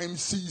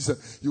season,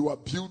 you are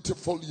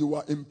beautiful, you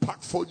are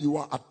impactful, you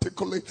are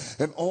articulate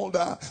and all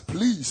that.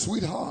 Please,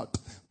 sweetheart,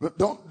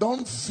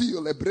 don't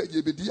feel a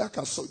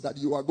so that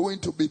you are going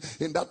to be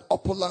in that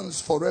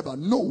opulence forever.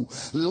 No,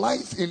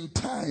 life in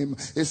time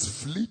is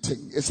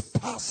fleeting, it's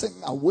passing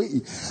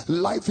away.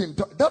 Life in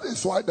time. That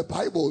is why the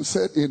Bible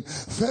said in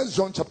 1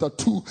 John chapter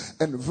 2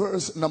 and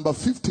verse number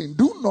 15,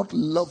 do not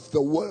love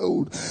the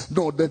world,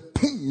 nor the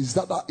things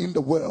that are in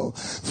the world.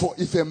 For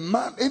if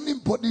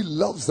anybody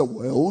loves the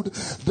world,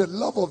 the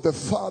love of the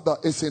Father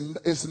is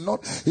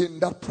not in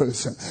that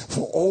person.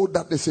 For all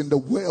that is in the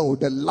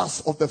world, the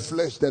lust of the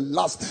flesh, the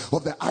lust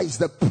of the eyes,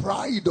 the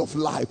pride of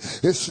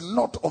life, is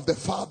not of the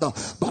Father,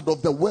 but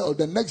of the world.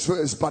 The next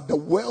verse, but the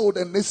world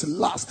and its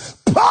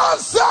lust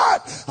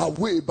passeth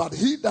away, but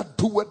he that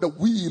doeth the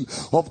will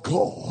of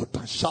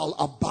God shall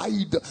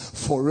abide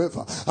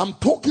forever. I'm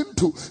talking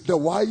to the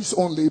wise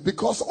only,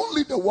 because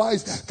only the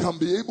wise can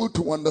be able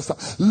to understand.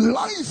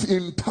 Life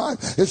in time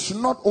is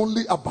not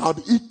only about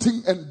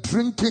eating and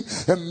drinking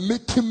and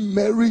making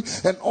merry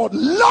and all.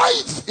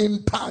 Life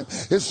in time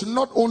is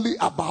not only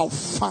about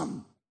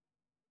fun.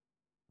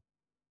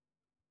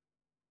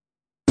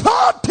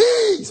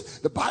 Parties.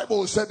 The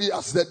Bible said,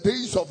 as the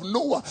days of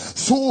Noah,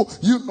 so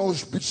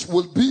which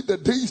will be the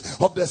days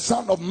of the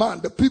Son of Man.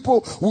 The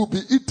people will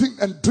be eating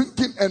and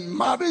drinking and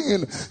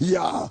marrying, and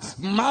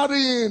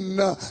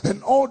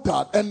all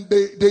that, and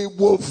they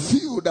will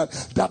feel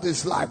that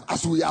is life.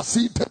 As we are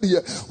seated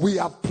here, we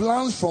have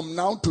plans from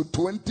now to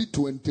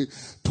 2020,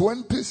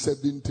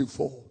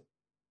 2074.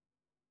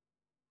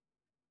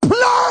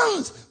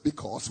 Plans,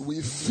 because we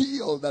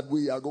feel that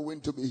we are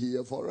going to be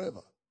here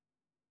forever.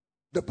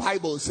 The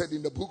Bible said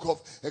in the book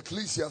of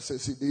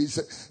Ecclesiastes,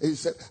 it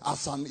said,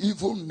 as an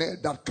evil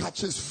net that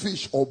catches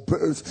fish or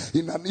birds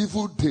in an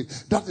evil day,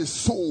 that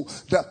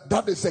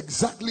is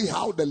exactly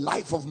how the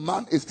life of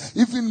man is.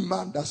 Even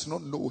man does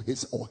not know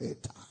his or her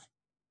time.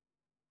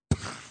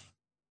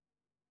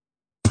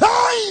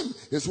 Time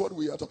is what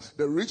we are talking.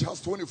 The rich has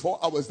 24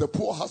 hours, the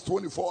poor has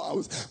 24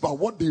 hours. But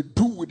what they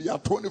do with their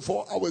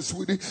 24 hours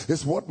with it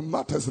is what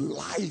matters.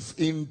 Life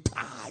in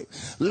time.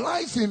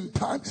 Life in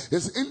time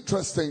is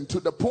interesting to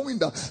the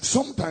point that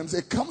sometimes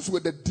it comes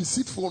with the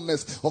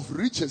deceitfulness of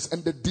riches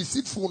and the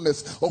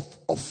deceitfulness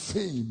of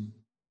fame.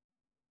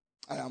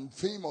 I am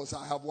famous.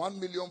 I have 1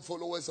 million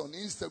followers on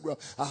Instagram.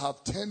 I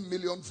have 10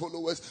 million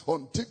followers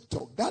on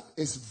TikTok. That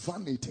is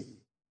vanity.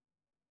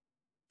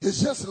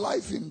 It's just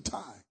life in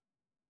time.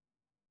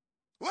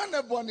 When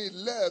everybody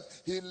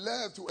left, he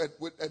left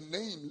with a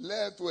name,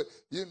 left with,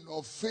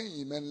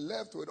 fame, and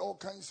left with all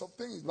kinds of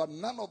things. But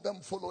none of them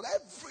followed.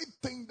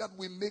 Everything that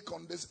we make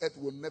on this earth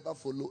will never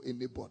follow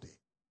anybody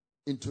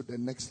into the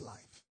next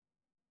life.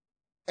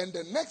 And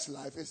the next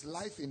life is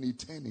life in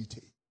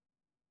eternity.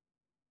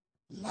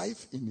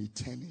 Life in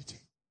eternity.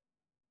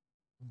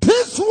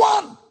 This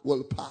one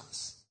will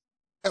pass.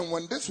 And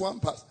when this one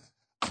passes,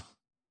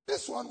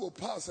 this one will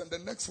pass and the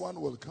next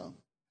one will come.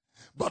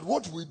 But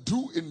what we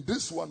do in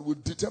this one will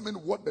determine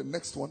what the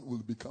next one will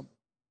become.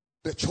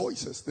 The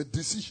choices, the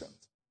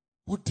decisions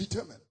will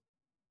determine.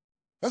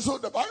 And so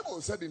the Bible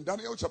said in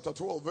Daniel chapter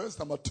 12, verse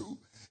number 2,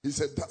 he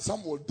said that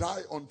some will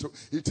die unto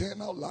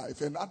eternal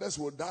life and others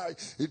will die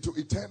into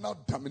eternal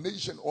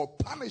damnation or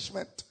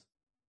punishment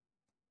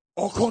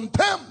or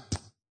contempt,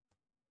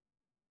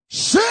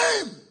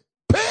 shame,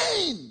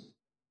 pain.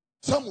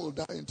 Some will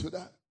die into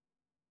that.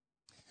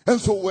 And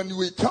so when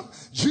we come,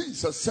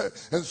 Jesus said,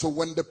 and so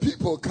when the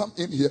people come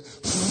in here,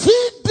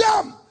 feed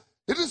them.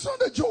 It is not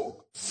a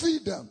joke.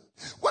 Feed them.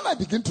 When I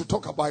begin to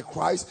talk about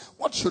Christ,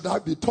 what should I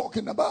be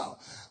talking about?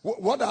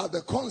 What are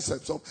the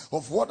concepts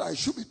of what I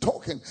should be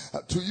talking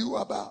to you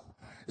about?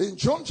 In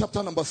John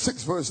chapter number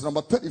 6, verse number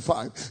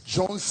 35,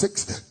 John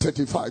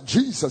 6:35,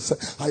 Jesus said,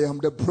 I am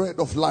the bread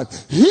of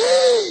life. He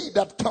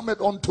that cometh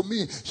unto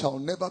me shall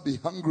never be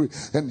hungry,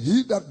 and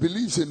he that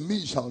believes in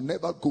me shall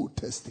never go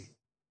thirsty.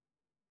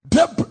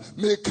 I'm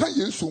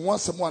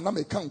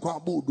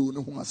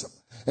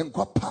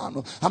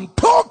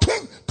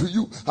talking to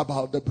you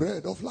about the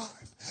bread of life.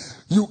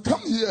 You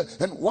come here,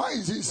 and why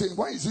is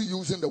he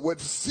using the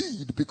word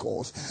feed?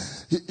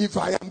 Because if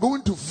I am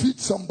going to feed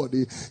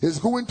somebody, it's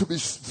going to be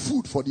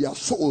food for their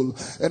soul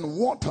and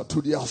water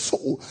to their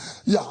soul.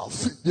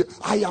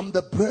 I am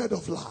the bread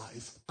of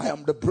life. I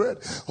am the bread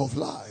of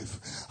life.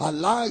 I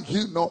like,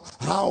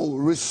 how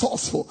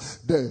resourceful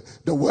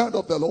the word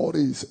of the Lord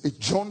is. In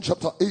John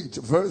chapter 8,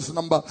 verse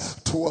number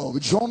 12.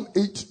 John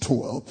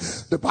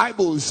 8:12. The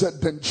Bible said,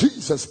 then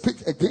Jesus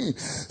spake again,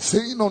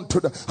 saying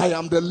unto them, I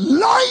am the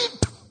light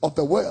of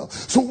the world.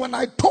 So when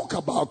I talk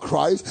about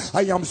Christ,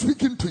 I am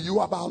speaking to you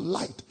about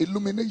light,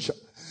 illumination.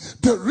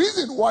 The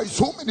reason why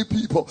so many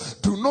people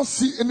do not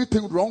see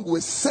anything wrong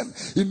with sin,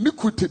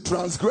 iniquity,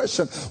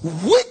 transgression,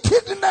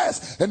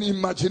 wickedness, and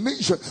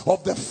imagination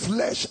of the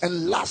flesh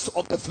and lust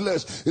of the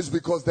flesh is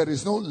because there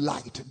is no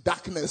light.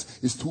 Darkness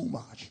is too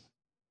much.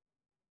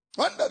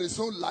 When there is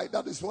no light,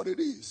 that is what it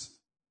is.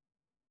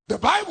 The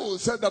Bible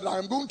said that I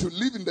am going to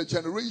live in the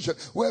generation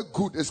where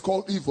good is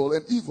called evil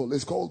and evil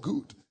is called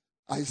good.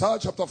 Isaiah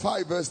chapter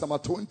 5, verse number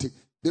 20.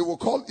 They will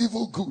call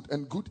evil good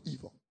and good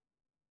evil.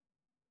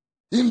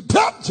 In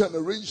that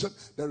generation,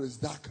 there is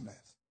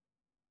darkness.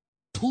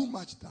 Too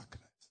much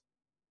darkness.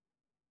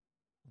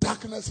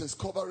 Darkness is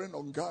covering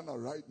on Ghana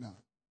right now.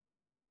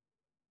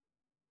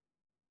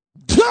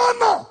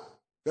 Ghana!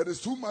 There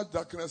is too much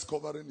darkness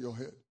covering your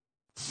head.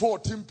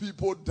 14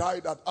 people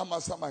died at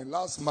Amasamai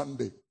last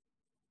Monday.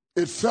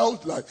 It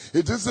felt like,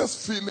 it is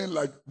just feeling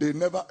like they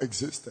never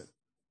existed.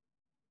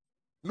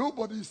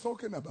 Nobody is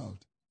talking about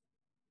it.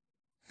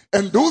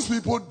 And those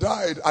people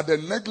died at the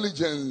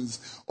negligence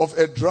of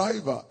a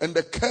driver and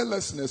the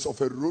carelessness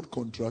of a road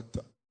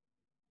contractor.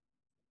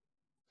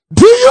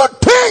 Do you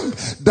think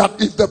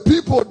that if the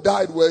people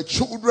died were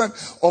children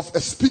of a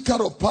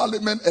speaker of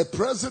parliament, a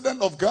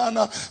president of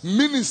Ghana,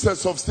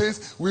 ministers of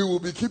states, we will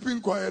be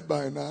keeping quiet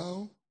by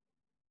now?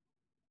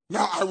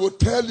 Now I will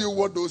tell you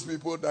what those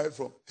people died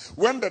from.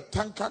 When the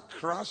tanker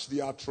crashed the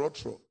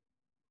Atrotro,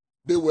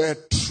 they were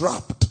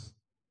trapped.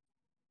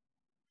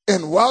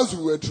 And whilst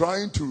we were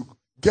trying to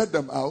get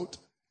them out,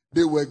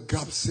 they were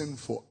gasping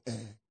for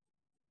air.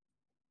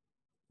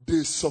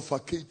 They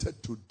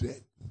suffocated to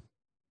death.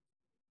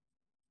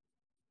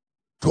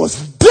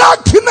 Because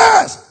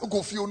darkness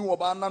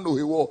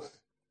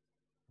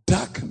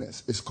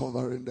is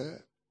covering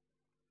there.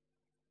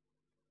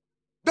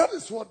 That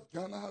is what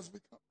Ghana has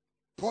become.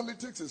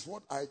 Politics is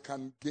what I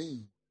can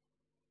gain.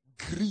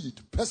 Greed,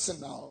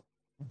 personal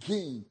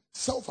gain,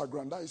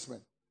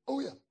 self-aggrandizement. Oh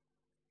yeah.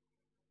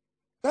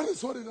 That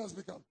is what it has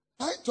become.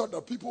 I thought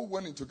that people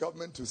went into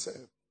government to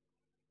serve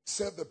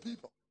the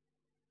people.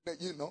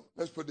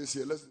 Let's put this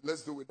here.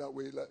 Let's do it that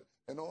way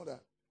and all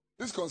that.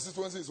 This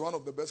constituency is one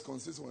of the best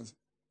constituencies.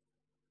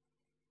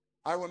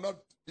 I will not,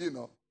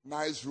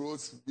 nice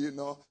roads,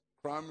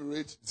 crime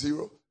rate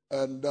 0,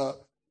 and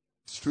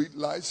street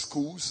lights,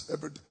 schools,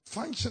 everything,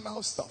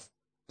 functional stuff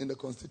in the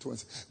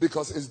constituency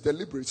because it's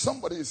deliberate.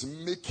 Somebody is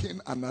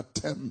making an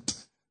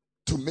attempt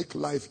to make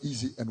life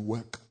easy and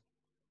work.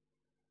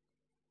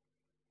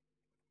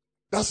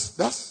 That's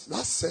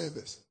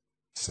service.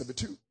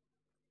 72.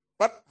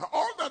 But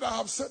all that I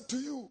have said to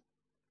you,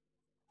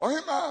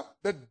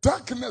 the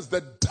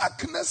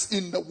darkness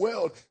in the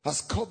world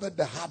has covered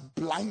the heart,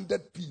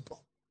 blinded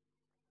people.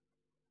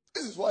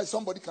 This is why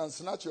somebody can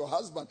snatch your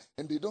husband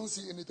and they don't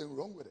see anything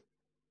wrong with it.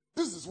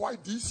 This is why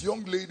these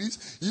young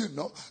ladies,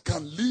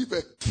 can live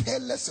a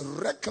careless,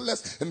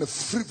 reckless, and a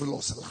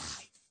frivolous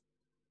life.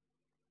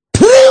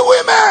 3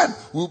 women men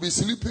will be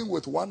sleeping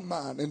with one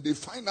man and they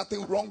find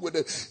nothing wrong with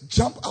it,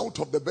 jump out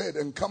of the bed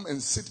and come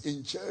and sit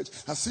in church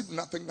as if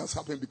nothing has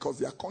happened because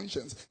their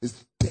conscience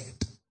is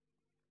dead.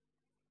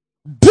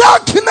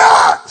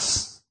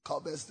 Darkness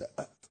covers the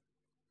earth.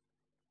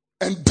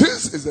 And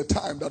this is the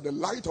time that the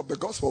light of the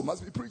gospel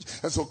must be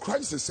preached. And so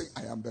Christ is saying,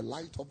 I am the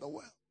light of the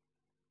world.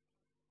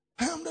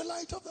 I am the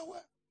light of the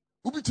world.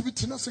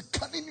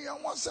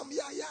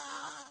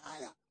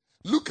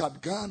 Look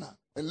at Ghana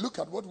and look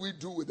at what we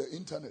do with the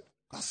internet.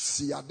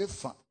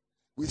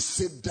 We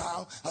sit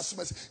down.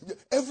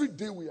 Every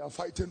day we are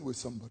fighting with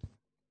somebody.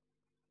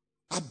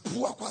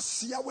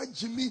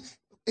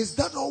 Is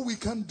that all we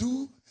can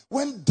do?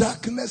 When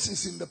darkness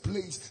is in the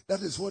place,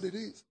 that is what it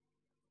is.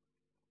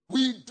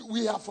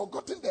 We have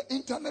forgotten the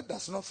internet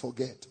does not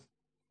forget.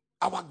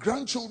 Our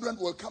grandchildren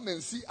will come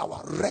and see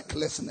our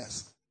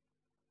recklessness.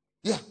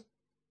 Yeah.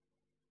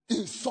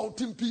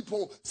 Insulting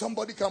people.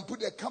 Somebody can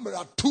put a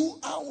camera 2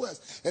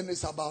 hours and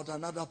it's about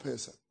another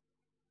person.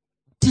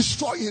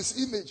 Destroy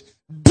his image.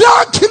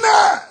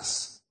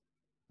 Darkness.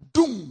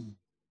 Doom.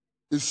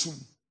 Is soon.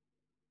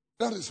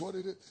 That is what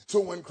it is.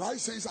 So when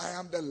Christ says, I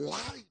am the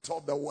light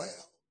of the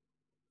world,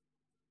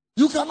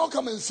 you cannot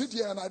come and sit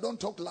here and I don't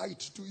talk light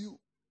to you.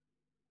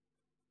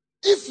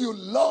 If you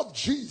love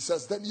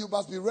Jesus, then you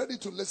must be ready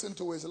to listen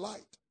to his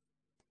light.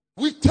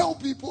 We tell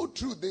people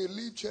truth, they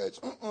leave church.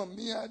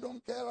 Me, I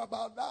don't care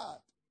about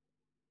that.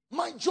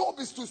 My job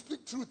is to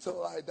speak truth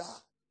till I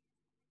die.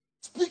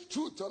 Speak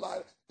truth till I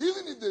die.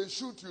 Even if they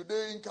shoot you,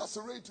 they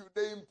incarcerate you,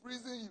 they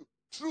imprison you.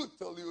 Truth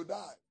till you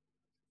die.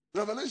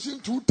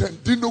 Revelation 2:10.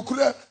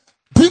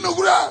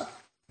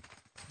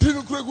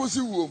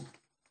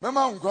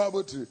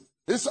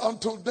 It's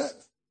until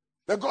death.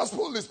 The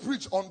gospel is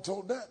preached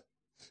until death.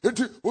 It's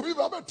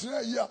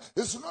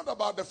not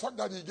about the fact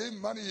that he gave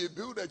money, he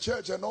built a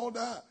church and all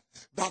that.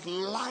 That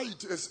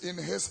light is in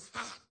his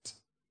heart.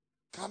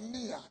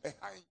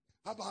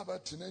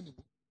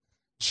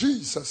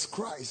 Jesus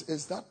Christ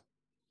is that.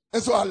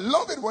 And so I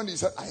love it when he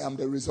said, I am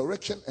the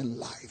resurrection and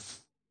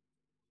life.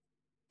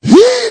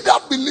 He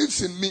that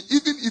believes in me,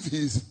 even if he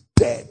is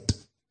dead,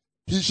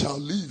 he shall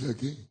live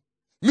again.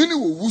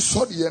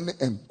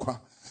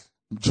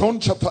 John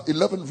chapter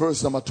 11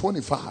 verse number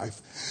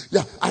 25.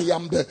 Yeah, I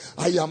am the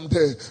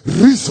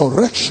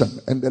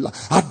resurrection and the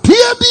life.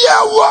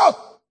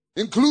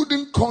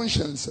 Including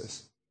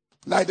consciences.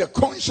 Like the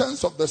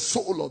conscience of the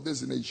soul of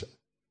this nation.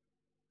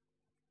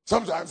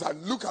 Sometimes I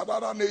look at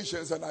other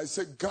nations and I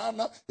say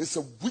Ghana is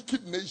a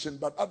wicked nation,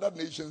 but other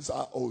nations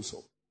are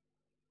also.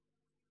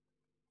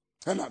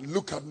 And I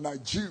look at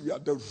Nigeria,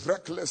 the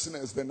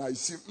recklessness, then I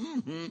see,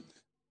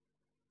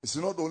 it's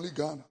not only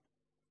Ghana.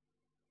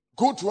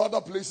 Go to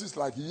other places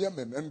like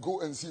Yemen and go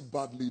and see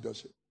bad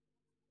leadership.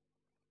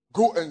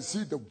 Go and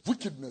see the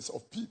wickedness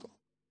of people.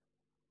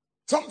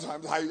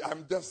 Sometimes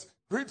I'm just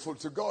grateful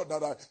to God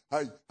that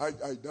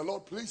the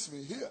Lord placed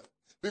me here.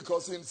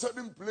 Because in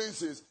certain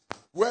places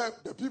where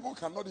the people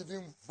cannot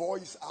even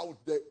voice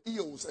out the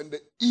ills and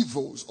the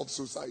evils of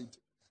society.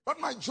 But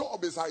my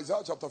job is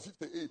Isaiah chapter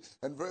 58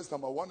 and verse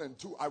number 1 and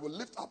 2. I will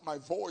lift up my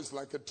voice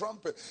like a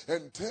trumpet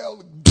and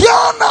tell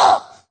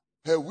Ghana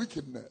her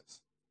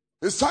wickedness.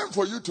 It's time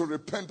for you to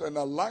repent and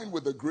align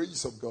with the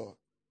grace of God.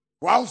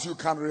 Whilst you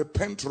can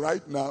repent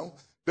right now,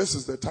 this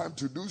is the time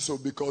to do so,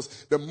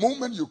 because the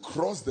moment you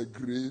cross the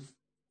grave,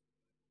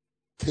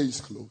 case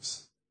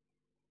closed.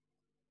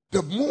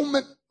 The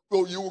moment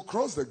you will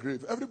cross the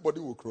grave, everybody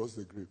will cross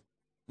the grave.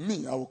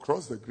 Me, I will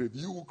cross the grave.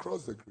 You will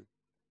cross the grave.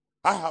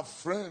 I have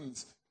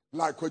friends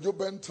like Kwejo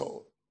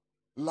Bento,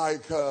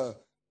 like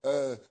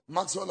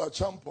Maxwell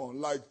Achampon,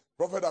 like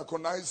Prophet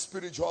Akonai's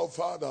spiritual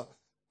father,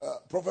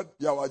 Prophet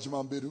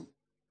Yawajimambedu,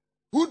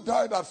 who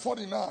died at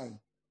 49.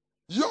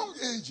 Young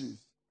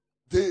ages,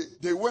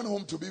 they went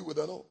home to be with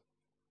the Lord.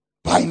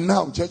 By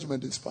now,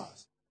 judgment is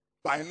passed.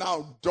 By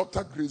now,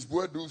 Dr. Grace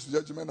Boedu's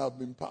judgment has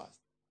been passed.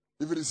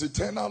 If it is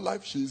eternal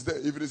life, she is there.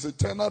 If it is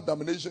eternal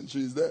damnation,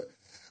 she is there.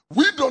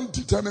 We don't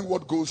determine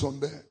what goes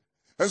on there.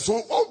 And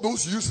so all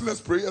those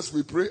useless prayers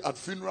we pray at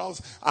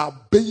funerals are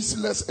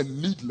baseless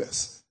and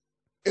needless.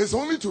 It's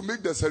only to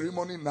make the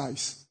ceremony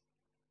nice.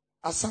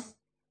 Asa?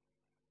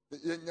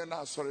 It's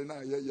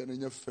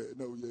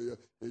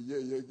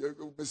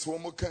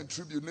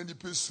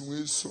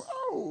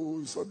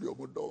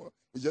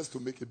just to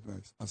make it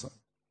nice. Asa?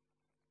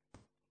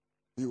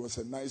 He was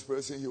a nice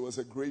person. He was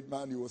a great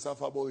man. He was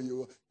affable. He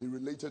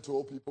related to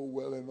all people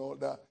well and all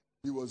that.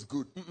 He was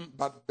good.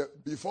 But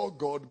before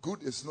God,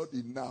 good is not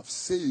enough.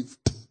 Saved.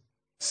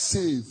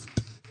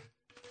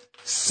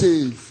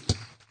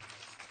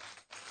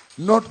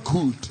 Not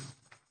good.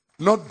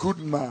 Not good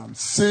man.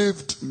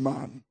 Saved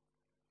man.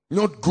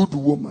 Not good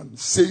woman.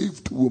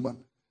 Saved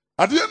woman.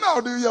 At the end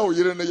of the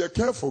year, you're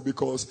careful,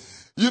 because,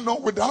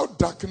 without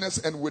darkness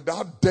and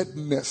without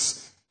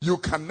deadness, you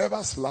can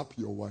never slap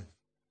your wife.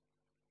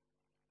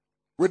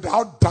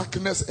 Without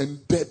darkness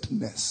and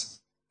deadness.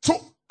 So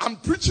I'm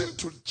preaching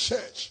to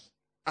church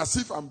as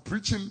if I'm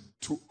preaching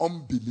to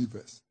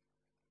unbelievers.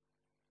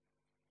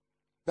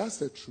 That's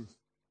the truth.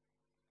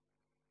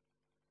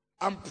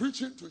 I'm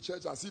preaching to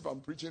church as if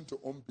I'm preaching to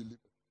unbelievers.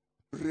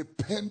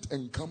 Repent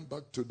and come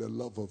back to the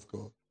love of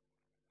God.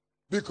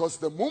 Because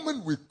the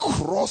moment we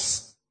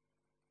cross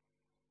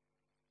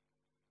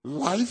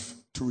life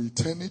to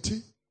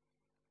eternity,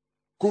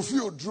 Kofi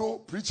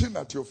Oduro preaching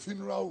at your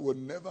funeral will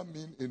never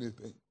mean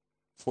anything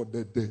for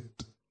the dead,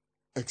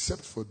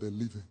 except for the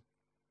living.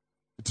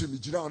 I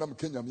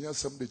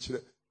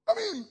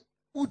mean,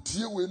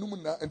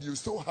 and you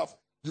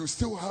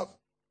still have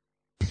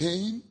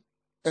pain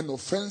and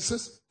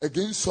offenses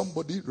against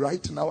somebody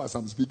right now as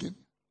I'm speaking.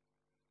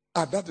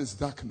 And that is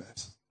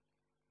darkness.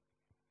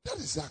 That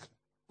is darkness.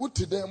 What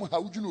today? How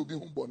would you know be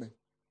home born?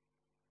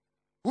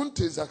 Won't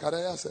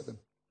Zachariah 7?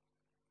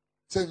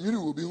 Say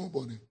you will be home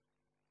born.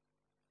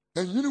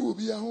 And you will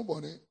be a home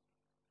born.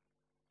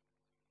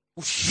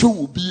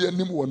 Show be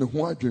anyone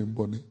who I dream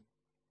born.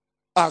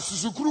 As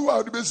Susukuru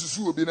out the best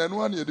will be an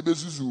 1 year the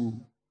best.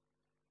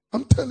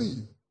 I'm telling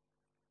you.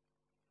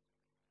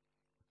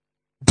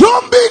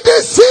 Don't be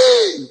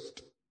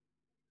deceived.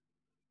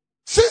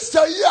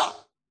 Sister,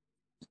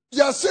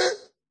 you say,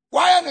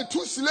 why are the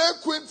 2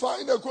 slave queen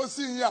find a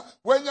question here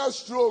when you're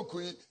stroke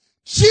queen?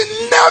 She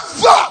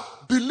never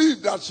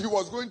believed that she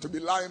was going to be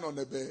lying on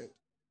the bed.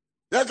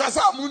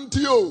 Yakasa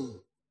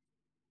muntio.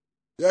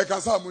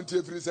 Yakasa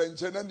muntie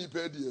frisenchena ni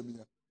pedi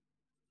emia.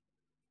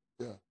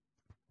 Yeah.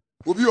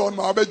 Obi on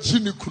ma be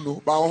jini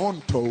kuno ba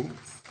honto.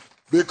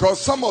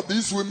 Because some of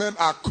these women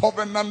are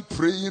covenant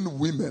praying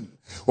women.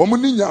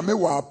 Omuni nyame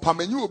wa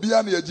pamenyu obi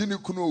a na yagini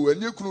kunu o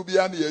enye kunu bi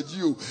a na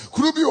yagi o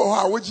kunu bi o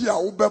ha wogi a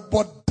wo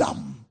bebo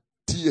dam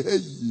tie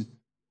heyi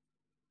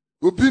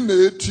obi na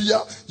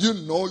etua you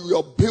know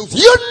your bills,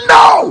 you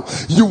know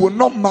you will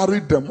not marry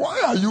them.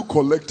 Why are you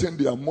collecting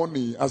their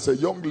money as a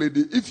young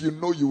lady if you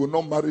know you will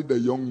not marry the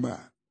young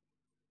man?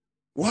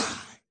 Why?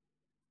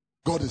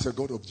 God is a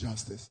God of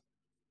justice,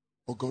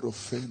 a God of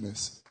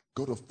fairness,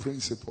 God of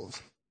principles.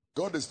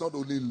 God is not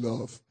only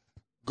love,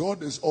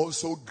 God is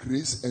also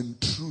grace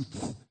and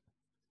truth.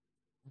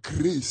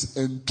 Grace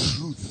and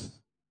truth.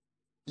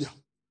 Yeah.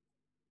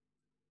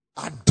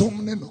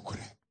 Adomne nokore.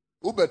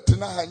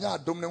 Ubetina hanya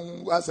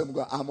adomne asem.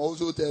 I'm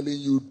also telling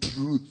you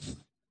truth.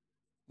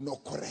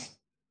 Nokore.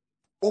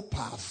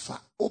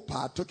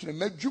 Opa talking.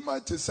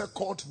 Nejuma to say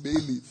court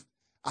bailiff.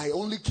 I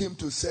only came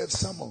to serve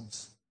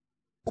summons.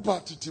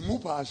 Opa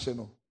titimupa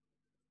asheno.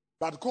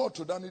 But court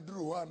to dani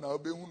drew one now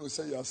be who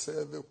say you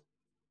serve.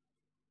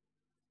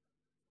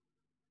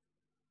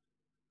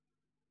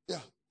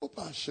 Yeah,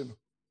 open.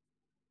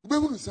 They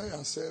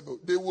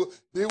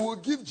will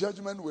give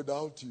judgment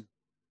without you,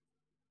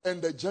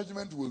 and the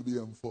judgment will be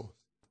enforced.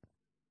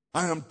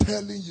 I am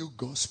telling you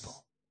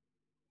gospel,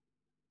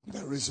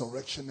 the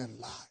resurrection and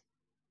life.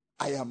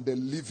 I am the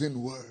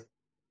living word.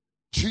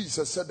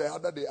 Jesus said the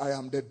other day, I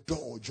am the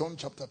door. John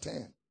chapter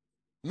 10.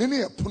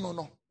 Many a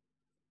punono.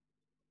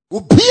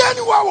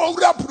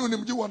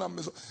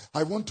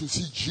 I want to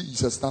see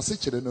Jesus. I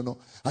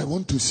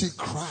want to see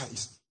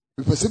Christ.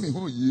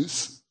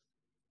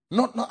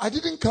 No, I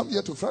didn't come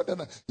here to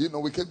fraternize.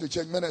 We came to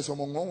church minutes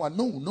among one.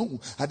 No.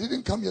 I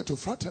didn't come here to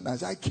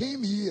fraternize. I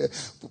came here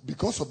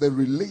because of the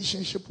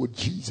relationship with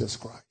Jesus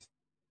Christ.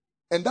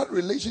 And that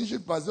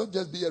relationship must not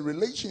just be a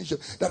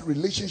relationship. That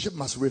relationship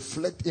must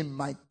reflect in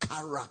my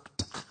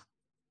character,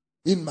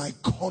 in my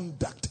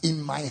conduct,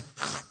 in my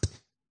heart.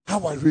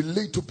 How I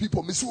relate to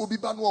people. God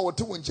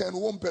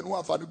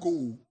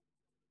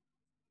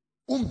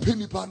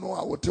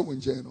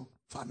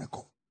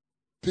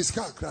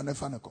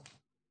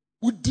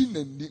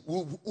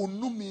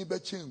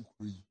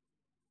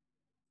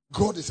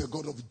is a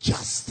God of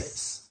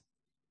justice.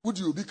 Would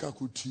you be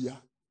kakutia?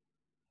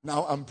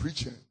 Now I'm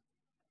preaching.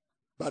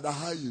 But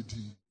how you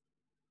do?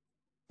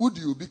 Would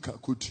you be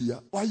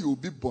kakutia? Why you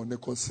be born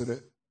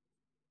ekosere?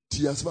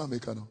 Tiasma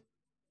mekano.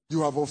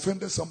 You have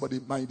offended somebody,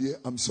 my dear.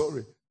 I'm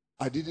sorry.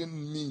 I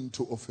didn't mean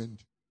to offend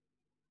you.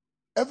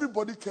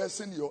 Everybody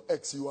cursing your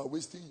ex, you are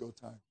wasting your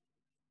time.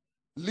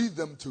 Leave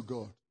them to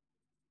God.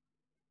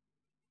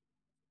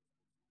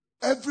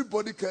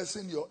 Everybody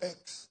cursing your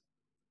ex.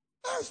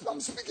 I'm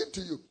speaking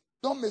to you.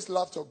 Don't miss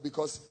laugh talk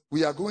because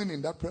we are going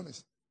in that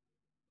premise.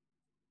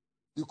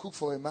 You cook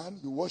for a man,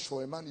 you wash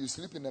for a man, you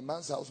sleep in a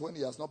man's house when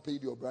he has not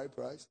paid your bride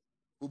price.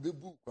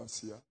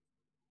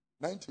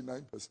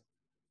 99%.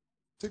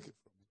 Take it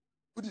from me.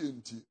 What do you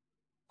intend?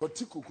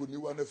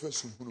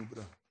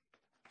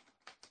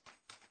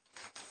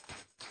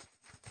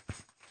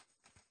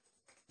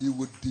 You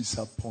would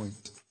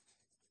disappoint.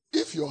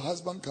 If your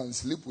husband can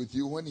sleep with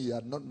you when he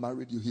had not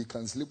married you, he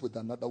can sleep with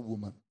another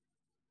woman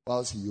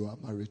whilst you are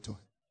married to him.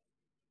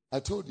 I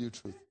told you the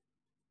truth.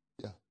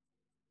 Yeah.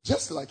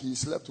 Just like he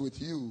slept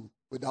with you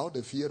without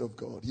the fear of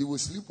God, he will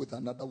sleep with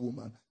another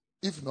woman,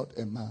 if not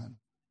a man,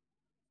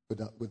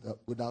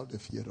 without the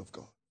fear of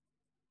God.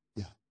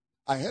 Yeah.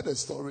 I heard a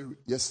story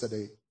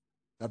yesterday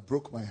that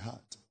broke my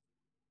heart.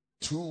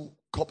 Two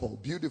couple,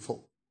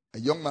 beautiful. A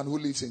young man who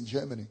lives in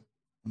Germany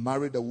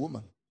married a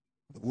woman.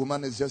 The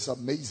woman is just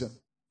amazing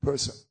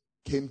person.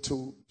 Came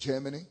to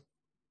Germany,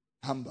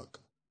 Hamburg,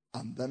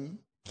 and then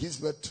gives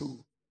birth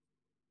to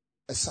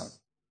a son.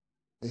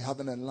 They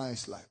having a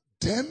nice life.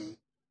 Then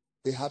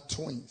they had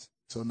twins.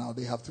 So now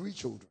they have 3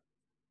 children.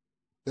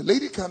 The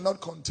lady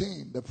cannot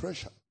contain the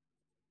pressure.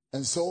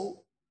 And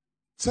so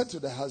said to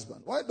the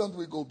husband, why don't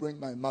we go bring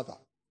my mother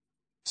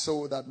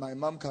so that my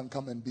mom can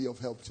come and be of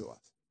help to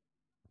us?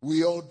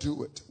 We all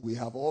do it. We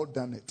have all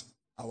done it.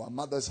 Our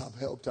mothers have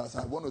helped us.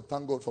 I want to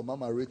thank God for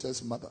Mama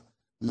Rita's mother.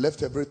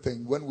 Left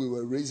everything when we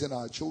were raising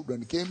our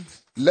children.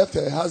 Left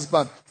her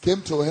husband,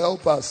 came to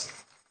help us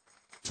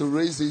to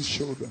raise these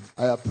children.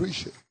 I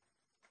appreciate.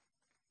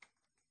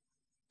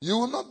 You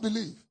will not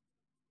believe.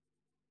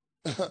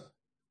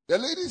 The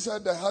lady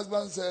said, the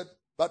husband said,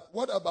 but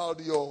what about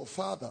your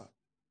father?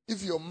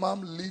 If your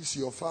mom leaves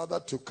your father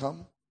to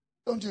come,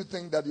 don't you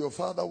think that your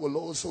father will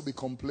also be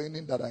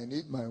complaining that I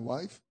need my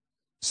wife?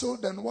 So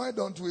then why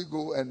don't we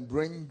go and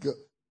bring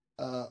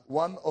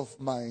one of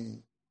my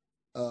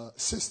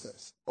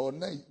sisters or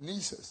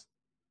nieces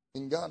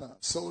in Ghana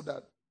so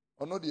that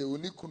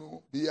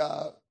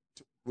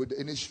with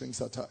any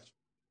strings attached.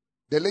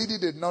 The lady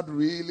did not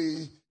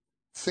really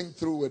think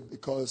through it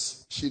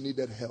because she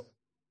needed help.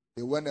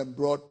 They went and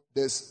brought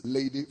this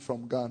lady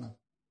from Ghana.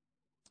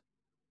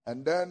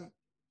 And then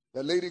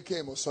the lady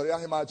came.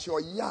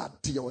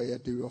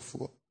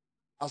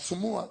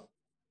 Asumua,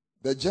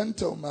 the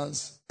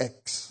gentleman's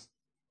ex.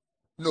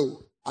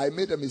 No, I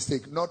made a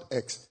mistake, not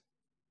ex.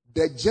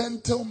 The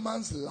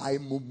gentleman's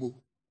laimumu.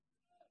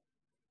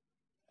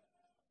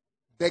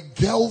 The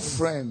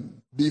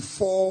girlfriend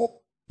before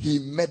he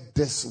met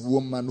this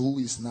woman who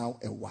is now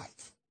a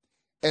wife.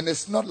 And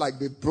it's not like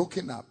they've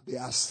broken up. They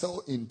are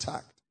still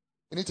intact.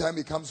 Anytime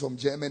he comes from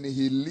Germany,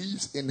 he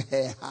lives in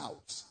her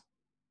house.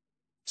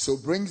 So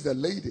brings the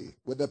lady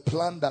with a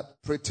plan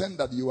that pretend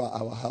that you are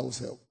our house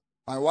help.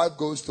 My wife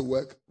goes to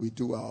work, we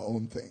do our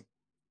own thing.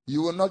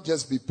 You will not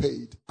just be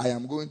paid. I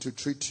am going to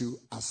treat you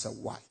as a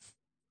wife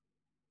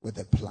with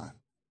a plan.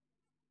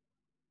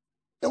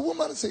 The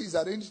woman says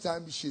that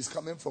anytime she's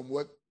coming from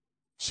work,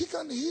 she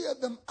can hear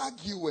them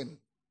arguing.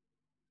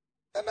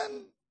 And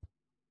then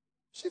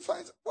she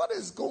finds, what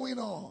is going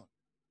on?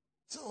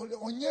 So,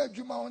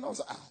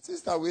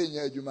 sister, we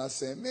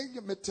say,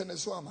 make me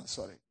tennis,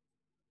 sorry.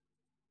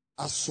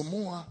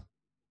 Asumua,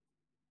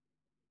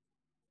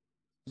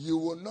 you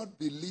will not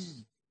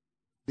believe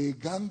they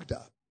ganged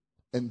up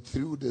and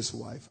threw this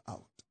wife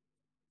out.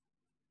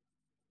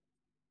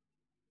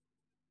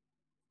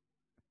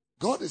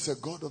 God is a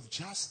God of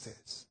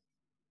justice,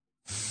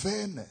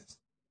 fairness.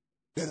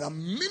 There are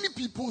many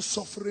people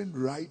suffering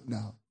right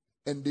now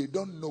and they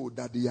don't know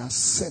that their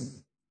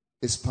sin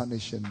is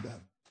punishing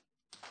them.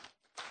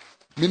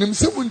 Because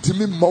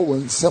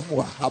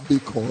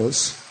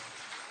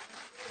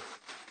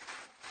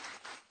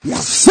their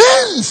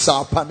sins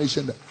are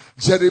punishing them.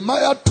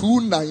 Jeremiah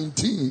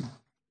 2:19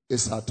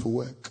 is at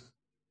work.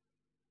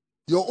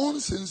 Your own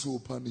sins will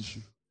punish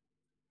you.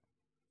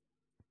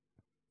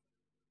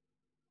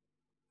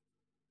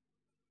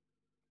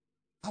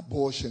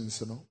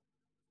 Abortions,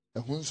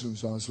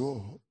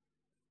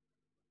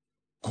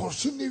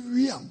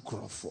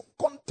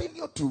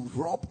 continue to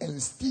rob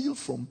and steal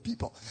from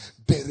people.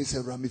 There is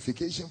a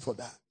ramification for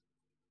that.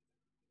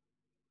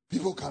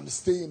 People can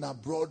stay in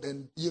abroad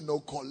and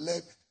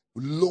collect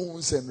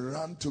loans and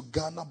run to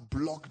Ghana,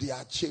 block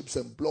their chips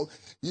and block,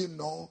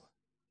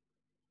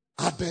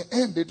 at the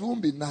end it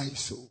won't be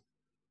nice. So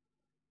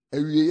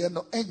I'm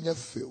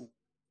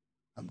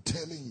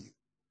telling you.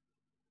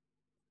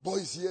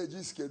 Boys here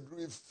just get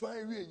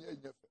fine.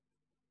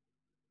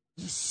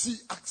 You see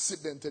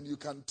accident and you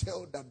can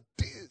tell that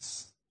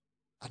this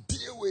a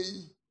dear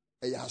way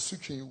a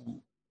switching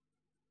you.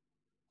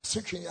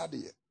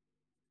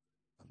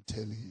 I'm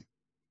telling you.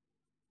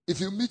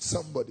 If you meet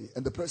somebody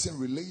and the person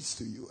relates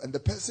to you and the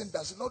person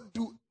does not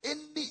do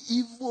any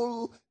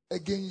evil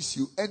against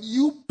you and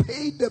you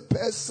pay the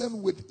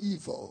person with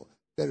evil,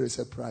 there is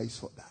a price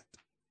for that.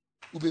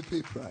 You will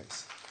pay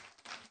price.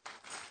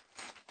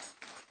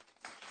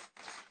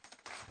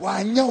 Now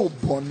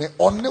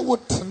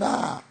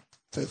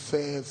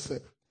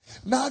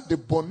the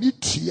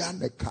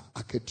bonitianeka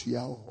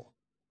aketuao.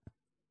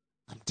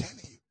 I'm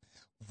telling you,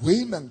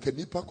 when and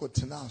kenipa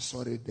kotena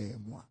sorry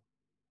demwa.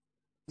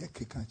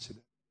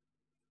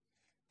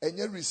 And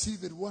you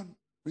receive it 1,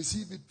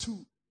 receive it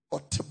 2, or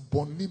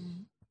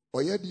bonim,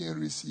 or you didn't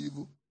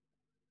receive.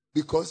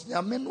 Because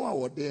nyamenwa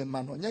or de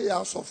mano, nya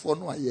also for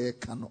no ye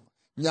cano.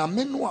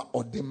 Nyamenwa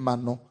or de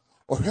mano,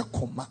 or her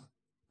coma,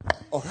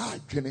 or her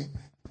journey.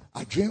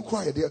 I drink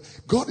quiet there.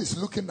 God is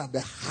looking at the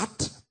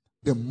heart,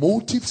 the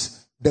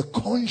motives, the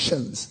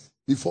conscience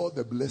before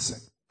the blessing.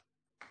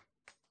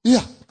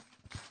 Yeah.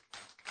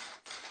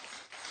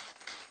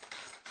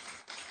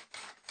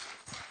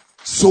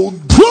 So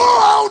go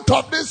out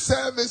of this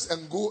service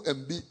and go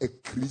and be a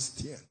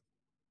Christian.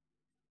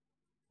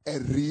 A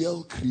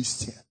real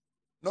Christian.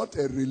 Not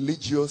a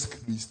religious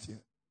Christian.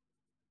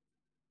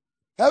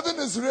 Heaven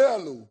is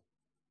real.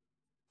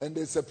 And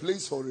there's a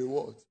place for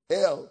reward.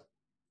 Hell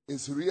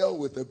is real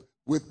with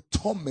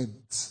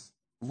torment,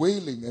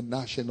 wailing and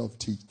gnashing of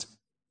teeth.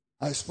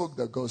 I spoke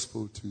the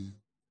gospel to you.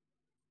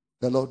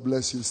 The Lord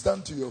bless you.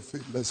 Stand to your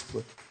feet. Let's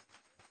pray.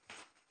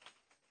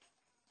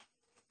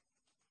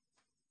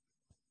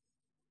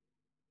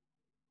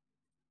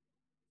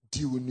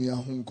 Di unia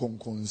hun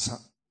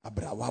konkonsa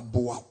abrawa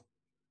boa.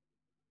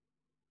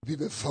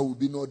 Bibe fa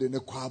ubi no de ne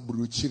kwa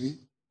abruchiri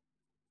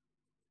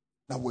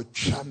na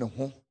wetwa ne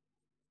ho.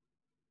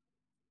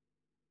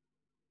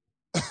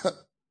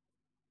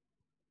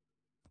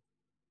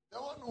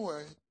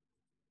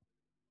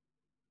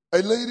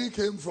 A lady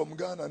came from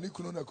Ghana,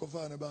 Nikuno na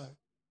kofa ne bai.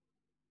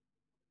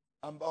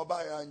 And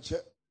Baba Anche,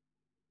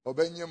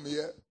 Obenyam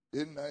ye,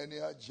 in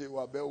Nania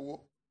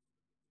Jewabewo.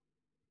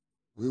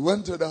 We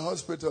went to the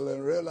hospital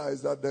and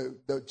realized that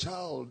the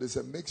child is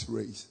a mixed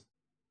race.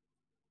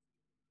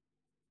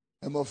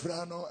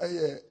 Emofrano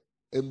eye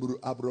embru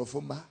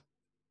abrofoma.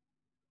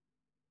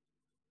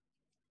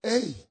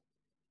 Hey.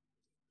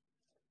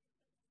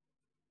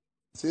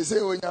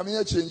 Say when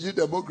you change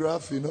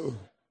demography, you know.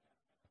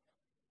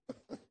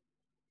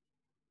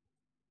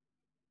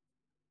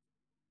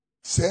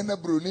 Sena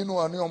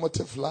Brunino and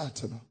Yomote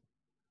flat.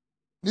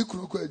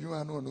 Nikruko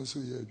Eduma no so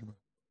ye.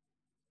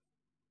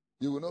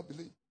 You will not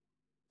believe.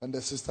 And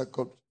the sister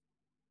called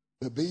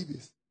the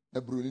babies.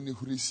 The Brunini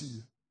who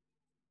receive.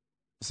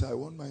 So I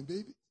want my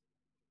baby.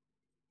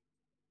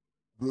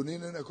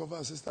 Brunini and a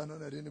cover sister no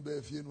didn't be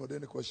a few or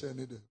then a question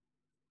either.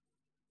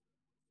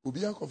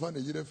 Ubia cover a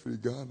year free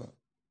Ghana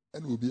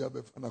and Ubia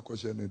befana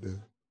question either.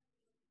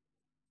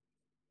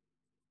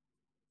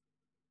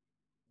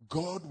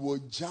 God will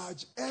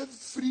judge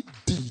every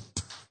deed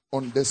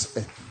on this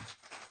earth.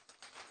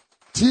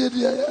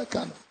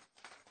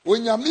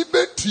 When you meet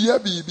to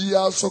baby,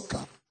 also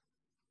come.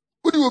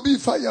 Would you be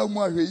fire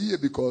more here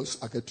because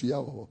I get to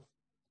you?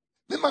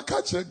 Lima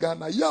catch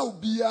Ghana, ya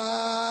be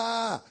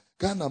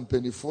Ghana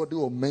penny for the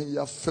or may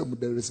film.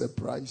 There is a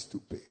price to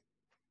pay.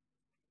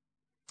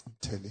 I'm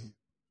telling you.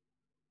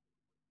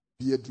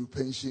 Be a true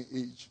pension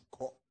age.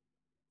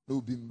 No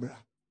be mra.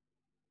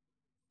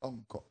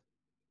 Uncle.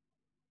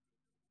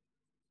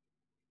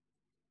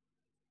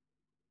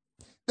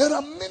 There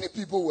are many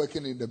people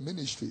working in the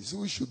ministries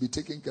who should be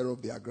taking care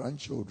of their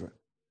grandchildren.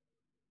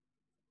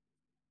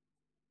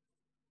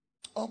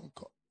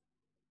 Uncle.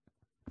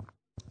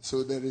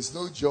 So there is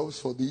no jobs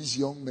for these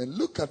young men.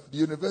 Look at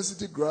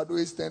university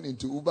graduates turn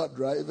into Uber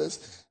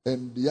drivers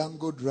and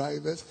Yango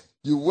drivers.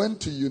 You went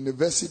to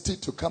university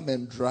to come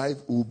and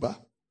drive Uber.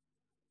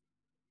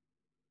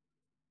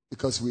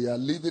 Because we are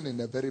living in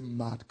a very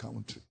mad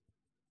country.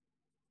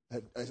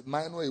 A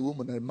minor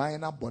woman, a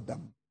minor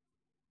bottom.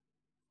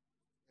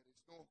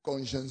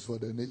 Conscience for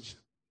the nation.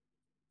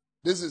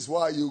 This is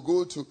why you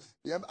go to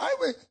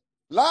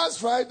last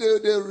Friday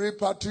they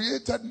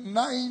repatriated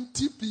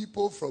 90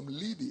 people from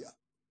Libya.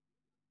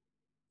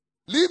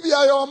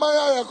 Libya your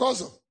maya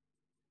yakoso.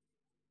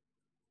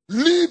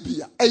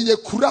 Libya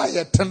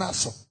eyekura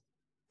tenaso.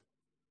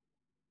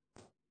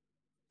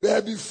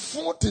 There be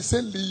 40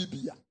 say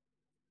Libya.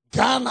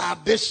 Ghana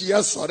this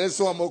year sorry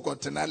so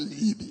amokotena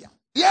Libya.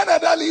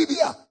 Yeah,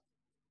 Libya.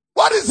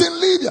 What is in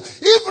Libya?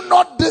 If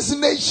not this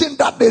nation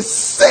that is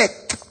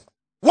sick,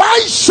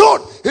 why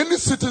should any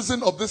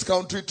citizen of this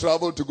country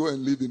travel to go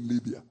and live in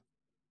Libya?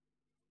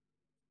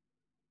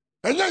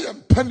 And I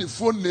am penny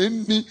for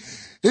any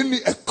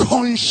a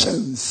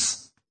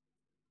conscience.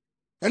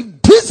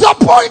 And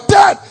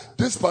disappointed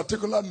this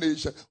particular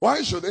nation.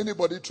 Why should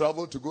anybody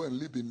travel to go and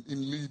live in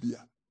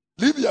Libya?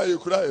 Libya, you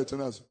cry it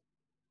and us.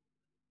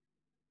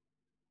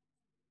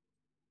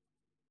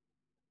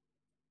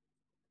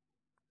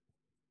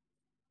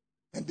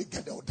 And they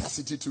get the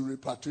audacity to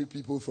repatriate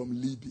people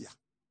from Libya.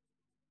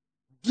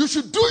 You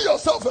should do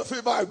yourself a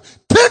favor.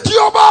 Take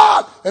your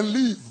bag and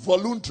leave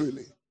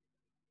voluntarily.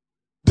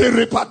 They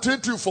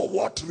repatriate you for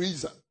what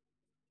reason?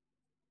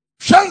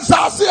 You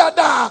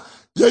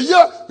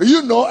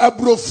know,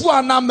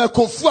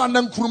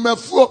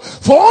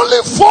 for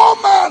only 4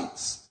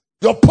 months,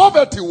 your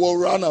poverty will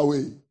run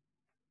away.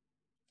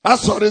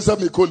 That's what they say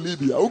me call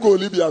Libya. Who go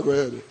Libya? Go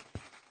ahead.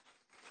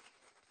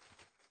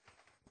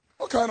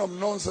 What kind of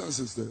nonsense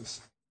is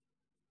this?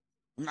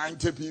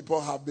 90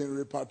 people have been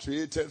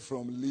repatriated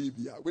from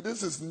Libya. Well,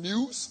 this is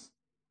news.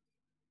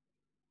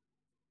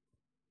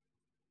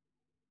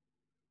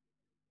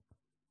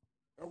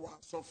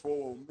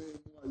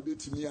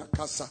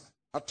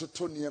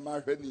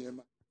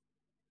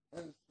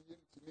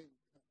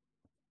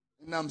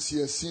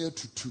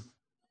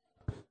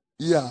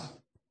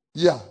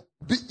 Yeah.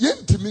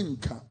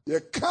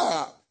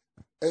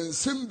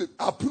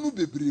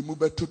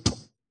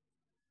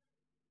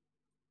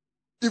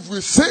 If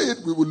we say it,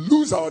 we will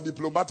lose our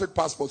diplomatic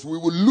passports. We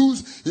will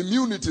lose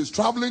immunities.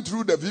 Traveling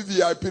through the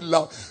VVIP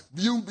lab,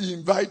 you'll be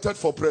invited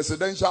for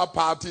presidential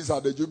parties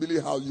at the Jubilee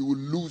House. You will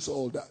lose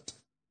all that.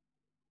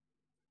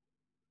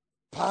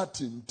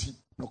 Party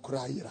no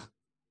cryira.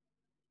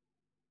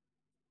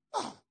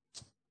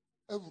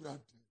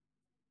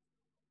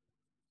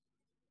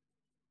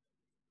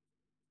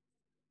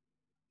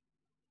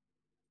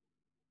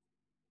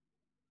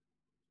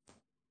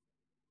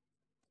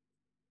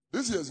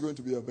 This year is going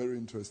to be a very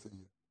interesting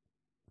year.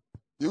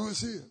 You will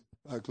see it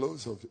at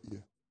close of the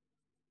year.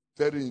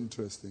 Very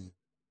interesting.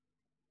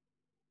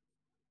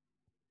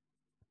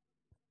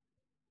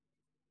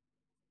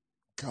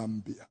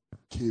 Gambia,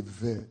 Cape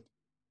Verde,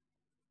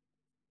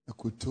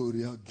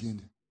 Equatorial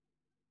Guinea,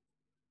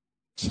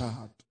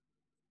 Chad,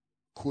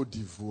 Cote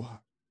d'Ivoire,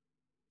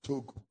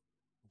 Togo,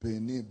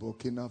 Benin,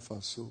 Burkina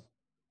Faso,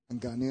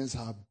 and Ghanaians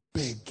are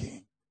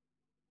begging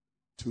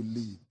to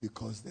leave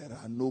because there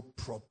are no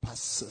proper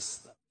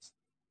systems.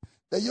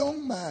 The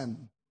young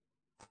man,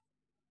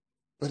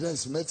 whether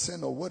it's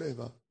medicine or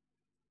whatever,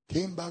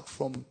 came back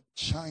from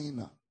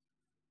China.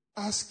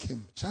 Ask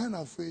him,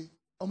 China free,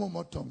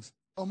 more tongues,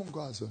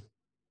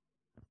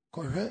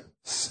 correct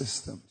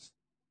systems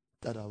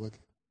that are working.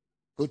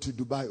 Go to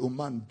Dubai,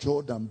 Oman,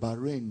 Jordan,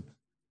 Bahrain,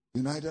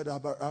 United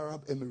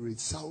Arab Emirates,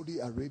 Saudi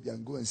Arabia,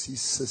 and go and see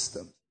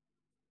systems.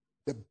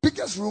 The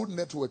biggest road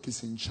network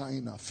is in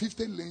China.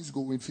 50 lanes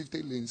going,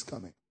 50 lanes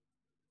coming.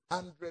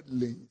 100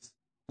 lanes.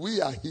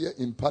 We are here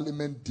in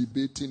Parliament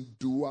debating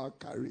dual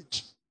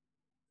carriage.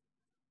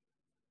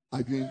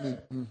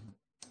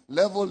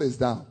 Level is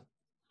down.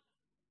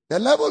 The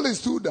level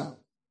is too down.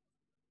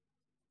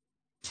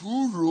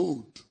 Two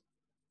road.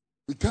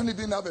 We can't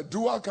even have a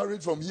dual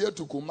carriage from here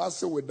to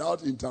Kumasi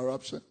without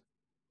interruption.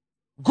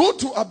 Go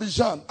to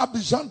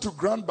Abidjan to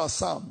Grand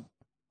Bassam.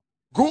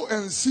 Go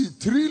and see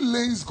 3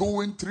 lanes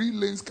going, 3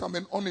 lanes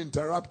coming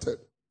uninterrupted.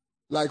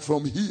 Like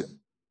from here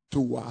to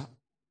Wa.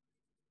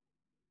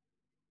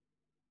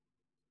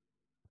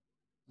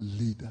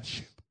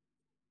 Leadership.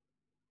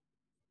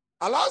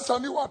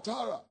 Alassani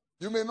Ouattara,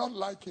 you may not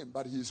like him,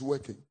 but he is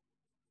working.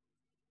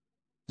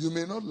 You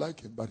may not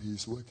like him, but he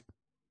is working.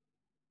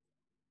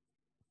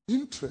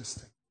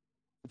 Interesting.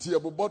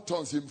 Tiabu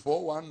buttons him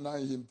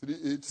 419, him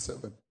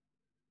 387.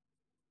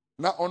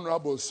 Now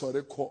honorable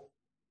Soreko.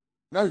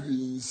 Now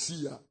he is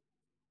here.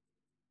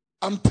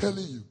 I'm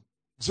telling you,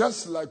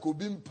 just like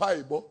Obim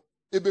Paibo,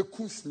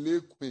 Ebeku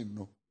slave queen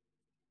no.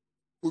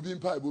 Obim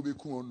Paibo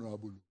beku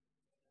honorable.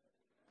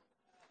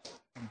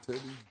 I'm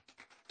telling you.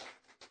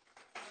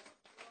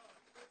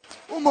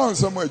 Woman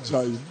somewhere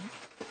jai.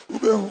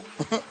 Ube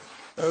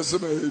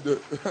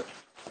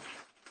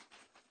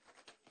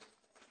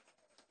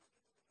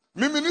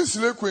Mimi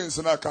slave queens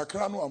na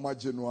kakra no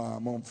amaje no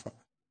amomfa.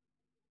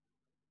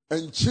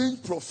 And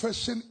change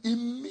profession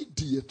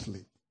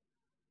immediately.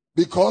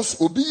 Because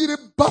obire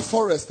ba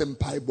forest and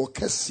paibo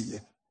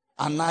kesiye.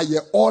 And I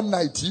all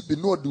night be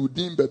no do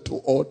dimbe to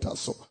altar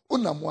so.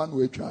 Unam one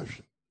way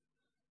charge.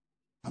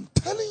 I'm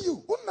telling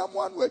you, unam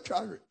one way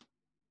charge.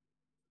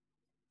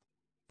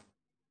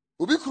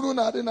 Ubi kuru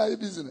na ade na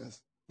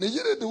business.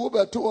 Nigeria de wo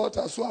to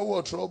altar so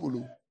awo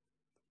trouble.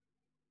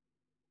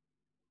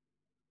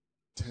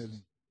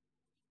 Telling.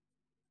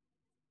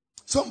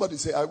 Somebody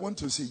say, I want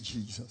to see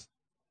Jesus.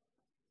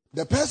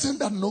 The person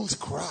that knows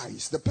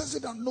Christ,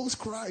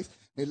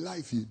 their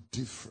life is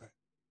different.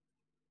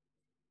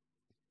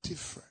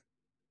 Different.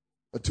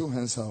 But 2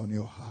 hands are on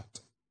your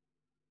heart.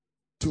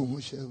 2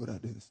 whichever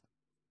it is.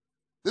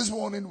 This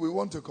morning we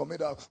want to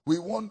commit our, we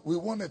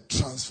want a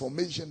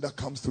transformation that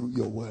comes through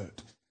your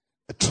word.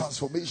 A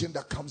transformation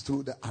that comes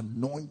through the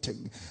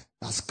anointing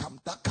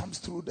that comes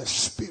through the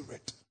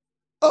Spirit.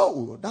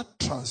 Oh, that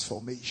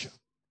transformation.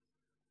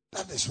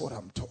 That is what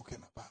I'm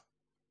talking about.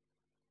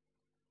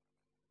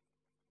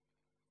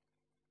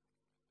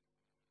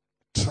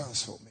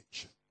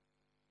 Transformation.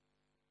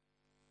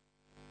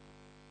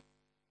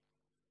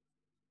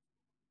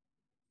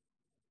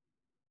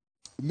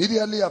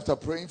 Immediately after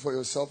praying for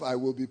yourself, I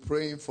will be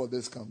praying for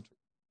this country.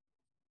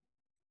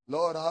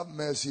 Lord, have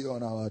mercy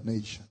on our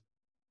nation.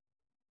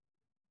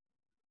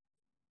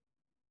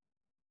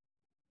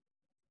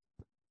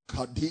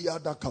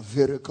 Kadia da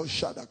kavereko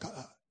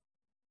shadaka.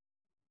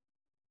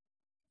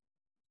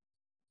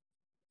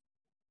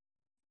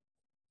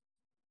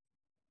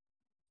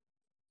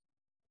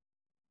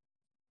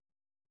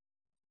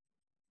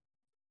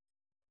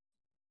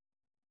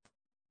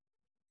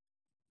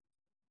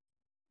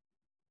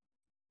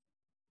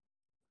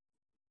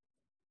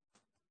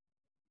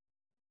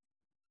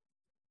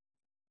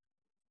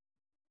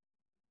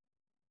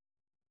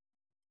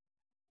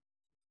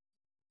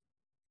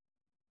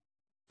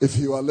 If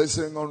you are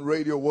listening on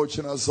radio,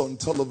 watching us on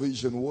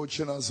television,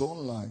 watching us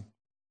online,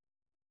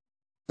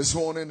 this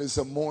morning is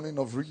a morning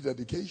of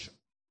rededication.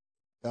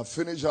 We have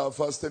finished our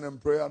fasting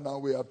and prayer. Now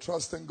we are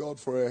trusting God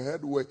for a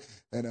headway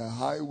and a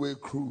highway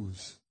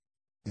cruise.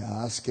 We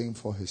are asking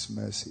for His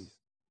mercy.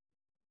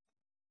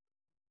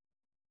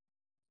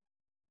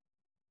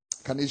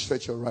 Can you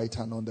stretch your right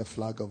hand on the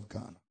flag of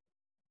Ghana?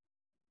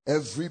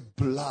 Every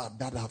blood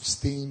that have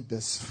stained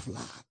this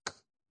flag,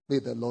 may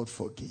the Lord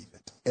forgive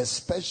it.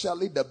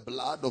 Especially the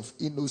blood of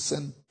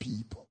innocent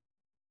people.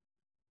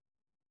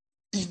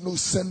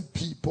 Innocent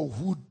people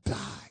who died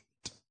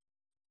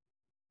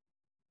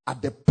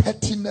at the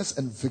pettiness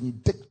and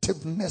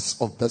vindictiveness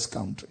of this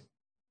country.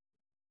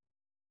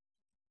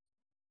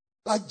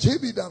 Like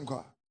J.B.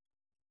 Dankwa,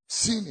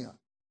 Senior.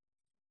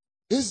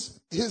 His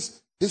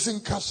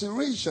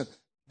incarceration,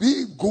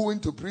 being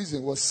going to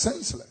prison was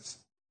senseless.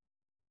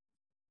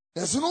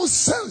 There's no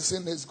sense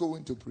in his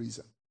going to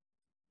prison.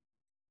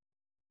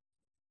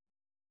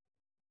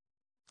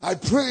 I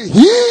pray,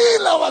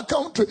 heal our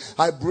country.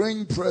 I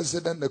bring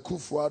President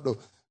Kofi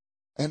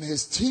and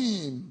his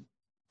team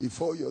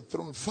before your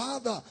throne.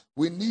 Father,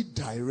 we need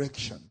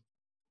direction.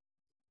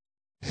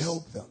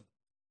 Help them.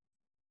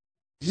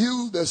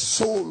 Heal the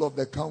soul of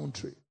the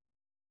country.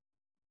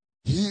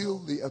 Heal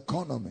the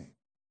economy.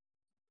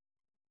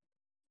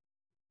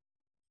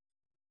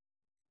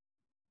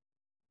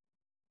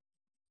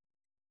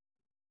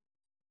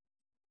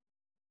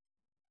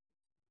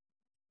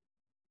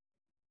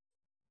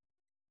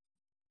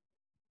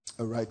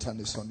 A right hand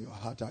is on your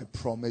heart. I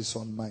promise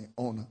on my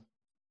honor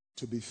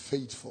to be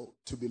faithful,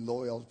 to be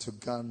loyal to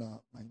Ghana,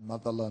 my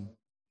motherland,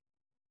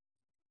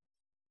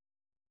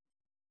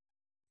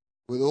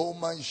 with all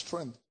my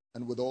strength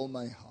and with all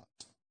my heart.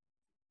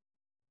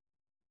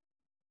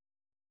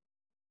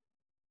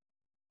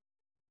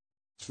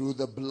 Through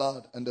the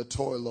blood and the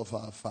toil of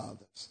our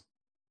fathers,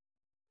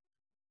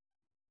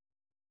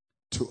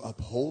 to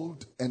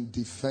uphold and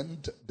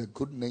defend the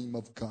good name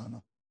of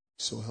Ghana.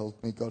 So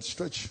help me God.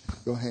 Stretch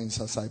your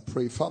hands as I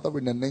pray. Father,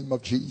 in the name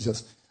of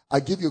Jesus, I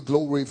give you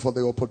glory for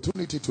the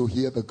opportunity to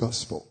hear the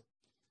gospel.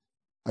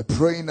 I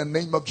pray in the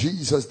name of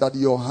Jesus that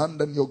your hand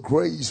and your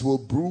grace will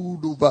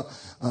brood over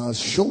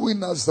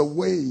showing us the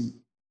way.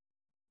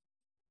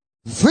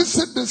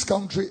 Visit this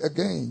country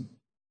again,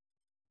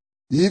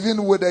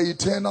 even with the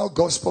eternal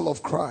gospel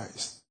of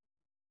Christ.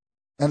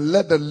 And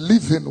let the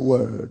living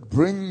word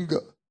bring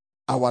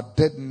our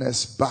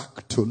deadness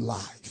back to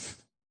life.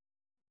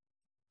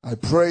 I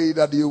pray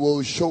that you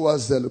will show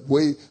us the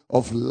way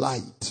of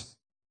light,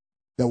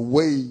 the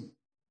way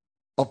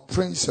of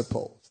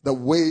principles, the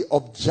way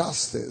of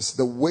justice,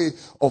 the way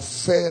of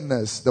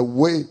fairness, the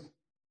way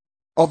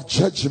of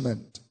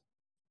judgment.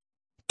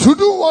 To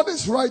do what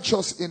is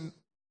righteous in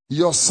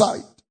your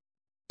sight,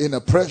 in the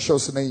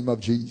precious name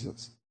of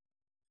Jesus.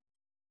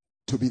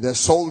 To be the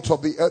salt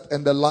of the earth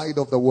and the light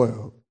of the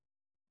world.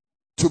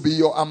 To be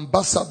your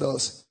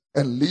ambassadors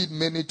and lead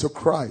many to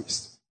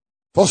Christ.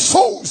 For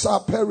souls are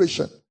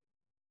perishing.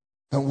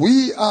 And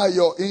we are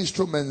your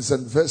instruments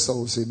and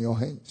vessels in your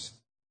hands.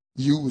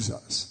 Use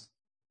us.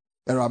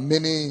 There are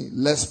many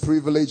less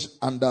privileged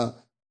and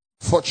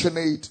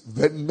fortunate,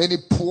 many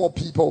poor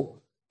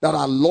people that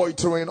are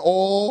loitering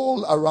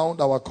all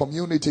around our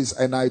communities.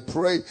 And I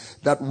pray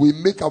that we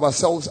make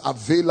ourselves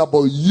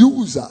available.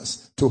 Use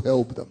us to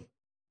help them.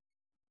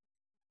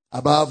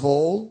 Above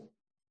all,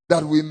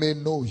 that we may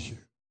know you.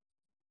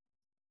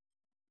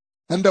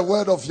 And the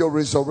word of your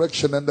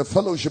resurrection and the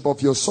fellowship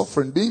of your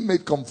suffering being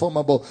made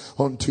conformable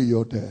unto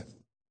your death.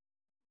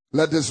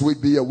 Let this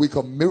week be a week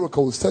of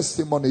miracles,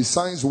 testimonies,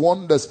 signs,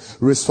 wonders,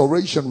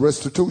 restoration,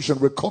 restitution,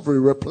 recovery,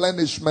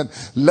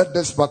 replenishment. Let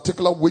this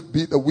particular week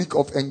be the week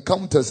of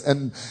encounters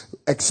and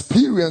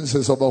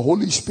experiences of the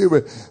Holy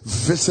Spirit,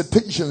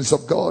 visitations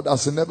of God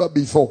as never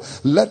before.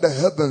 Let the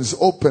heavens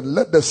open.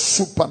 Let the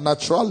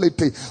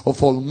supernaturality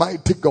of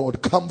Almighty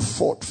God come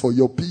forth for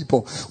your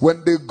people.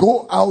 When they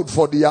go out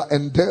for their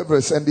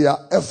endeavors and their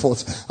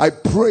efforts, I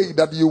pray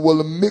that you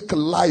will make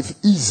life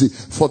easy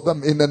for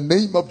them in the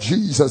name of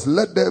Jesus.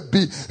 Let there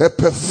be a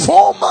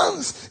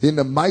performance in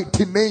the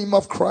mighty name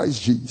of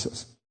Christ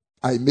Jesus.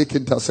 I make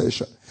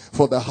intercession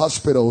for the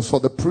hospitals, for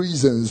the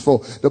prisons, for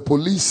the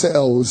police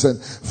cells,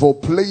 and for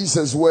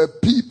places where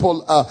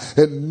people are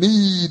in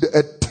need,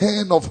 a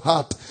turn of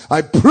heart.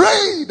 I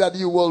pray that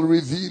you will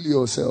reveal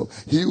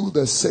yourself. Heal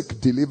the sick,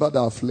 deliver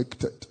the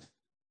afflicted.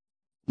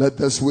 Let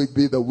this week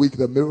be the week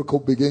the miracle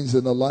begins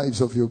in the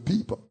lives of your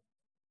people.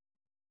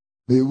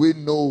 May we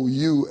know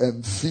you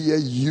and fear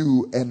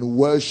you and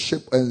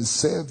worship and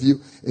serve you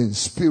in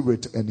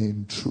spirit and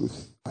in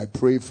truth. I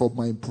pray for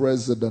my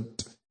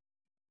president.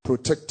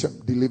 Protect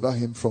him, deliver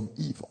him from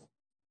evil.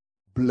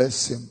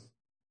 Bless him.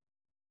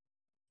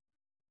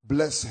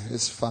 Bless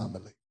his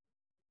family.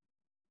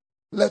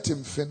 Let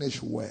him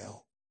finish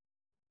well.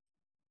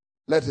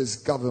 Let his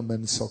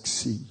government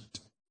succeed.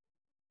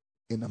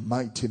 In the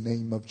mighty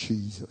name of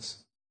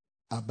Jesus.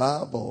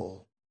 Above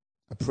all,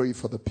 I pray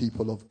for the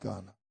people of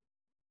Ghana.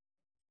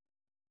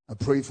 I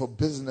pray for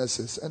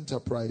businesses,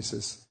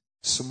 enterprises,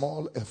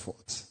 small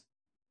efforts,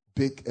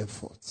 big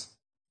efforts.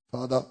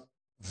 Father,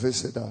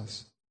 visit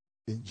us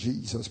in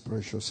Jesus'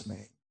 precious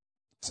name.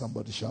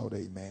 Somebody shout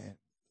amen.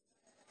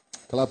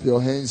 Clap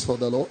your hands for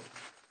the Lord.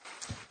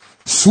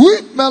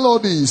 Sweet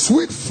melody,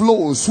 sweet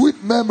flow,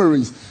 sweet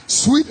memories,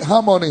 sweet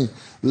harmony.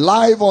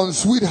 Live on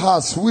Sweet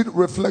Heart, Sweet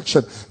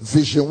Reflection,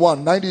 Vision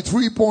 1,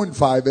 93.5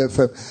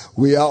 FM.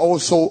 We are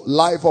also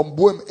live on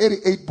Boom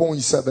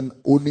 88.7,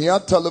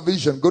 Unia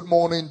Television. Good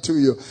morning to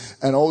you.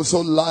 And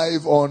also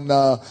live on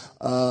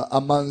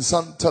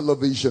Amansan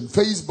Television,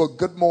 Facebook,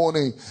 good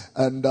morning,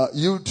 and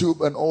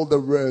YouTube and all the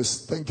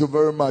rest. Thank you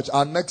very much.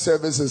 Our next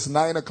service is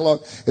 9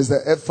 o'clock. Is the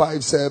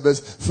F5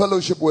 service.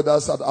 Fellowship with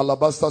us at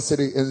Alabaster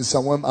City in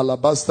Samwem,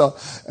 Alabaster,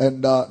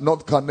 and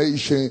North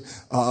Carnation.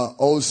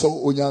 Also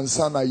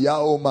Unyansana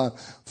Yaoman.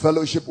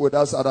 Fellowship with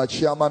us at our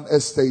Chairman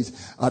Estate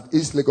at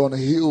East Legon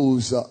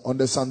Hills on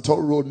the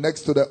Santor Road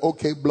next to the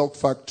OK Block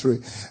Factory.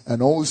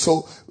 And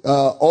also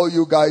all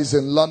you guys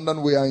in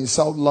London, we are in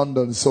South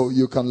London, so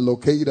you can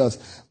locate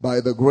us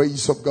by the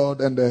grace of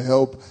God and the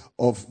help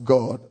of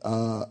God.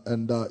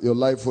 And your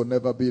life will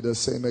never be the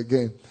same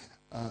again.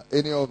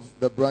 Any of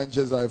the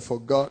branches I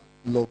forgot,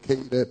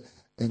 located,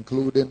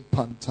 including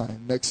Pantine,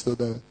 next to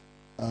the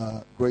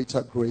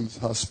Greater Grace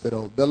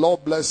Hospital. The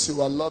Lord bless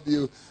you. I love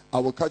you. I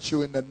will catch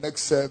you in the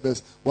next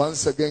service.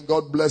 Once again,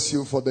 God bless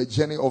you for the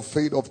journey of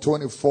faith of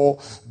 24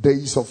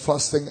 days of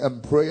fasting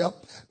and prayer.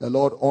 The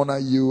Lord honor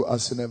you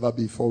as never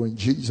before in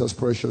Jesus'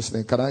 precious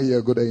name. Can I hear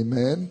a good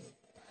amen?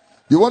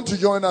 You want to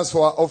join us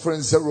for our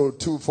offering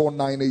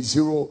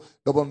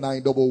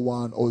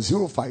 0249809911 or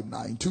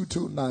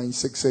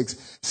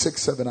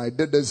 05922966667. I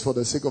did this for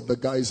the sake of the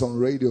guys on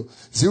radio.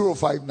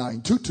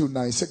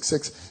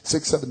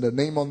 05922966667. The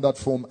name on that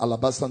form,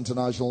 Alabaster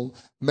International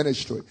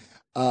Ministry.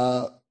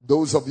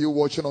 Those of you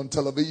watching on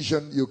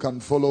television, you can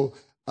follow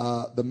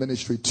the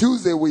ministry.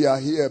 Tuesday we are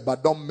here,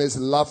 but don't miss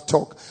Love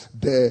Talk,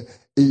 the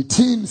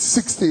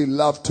 1860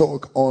 Love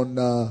Talk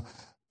on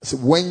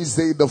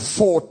Wednesday the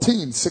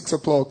 14th, 6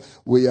 o'clock.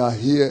 We are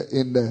here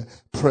in the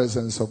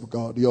presence of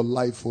God. Your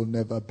life will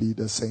never be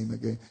the same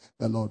again.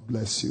 The Lord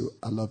bless you.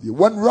 I love you.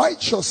 When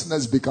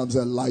righteousness becomes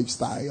a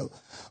lifestyle,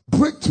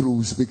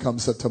 breakthroughs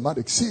becomes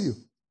automatic. See you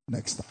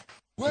next time.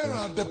 Where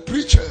are the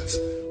preachers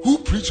who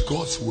preach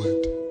God's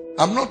word?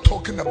 I'm not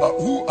talking about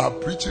who are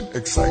preaching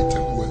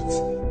exciting words.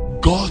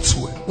 God's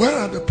word. Where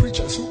are the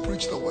preachers who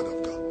preach the word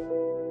of God?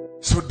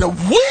 So the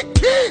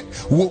wicked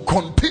will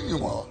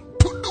continue on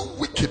to do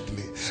wickedly.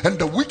 And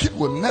the wicked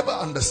will never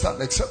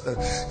understand except that.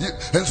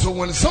 And so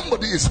when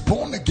somebody is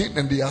born again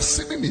and they are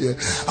sitting here,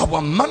 our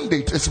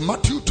mandate is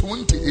Matthew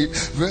 28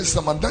 verse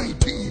number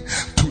 19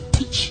 to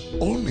teach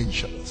all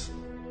nations.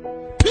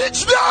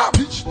 Teach them.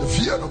 Teach the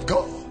fear of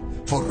God.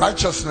 For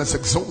righteousness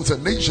exalts a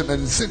nation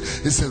and sin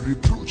is a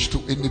reproach to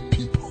any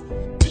people.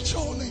 Teach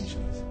all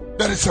nations.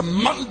 There is a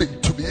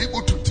mandate to be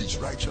able to teach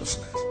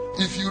righteousness.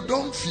 If you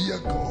don't fear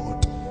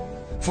God,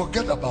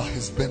 forget about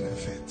his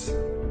benefits.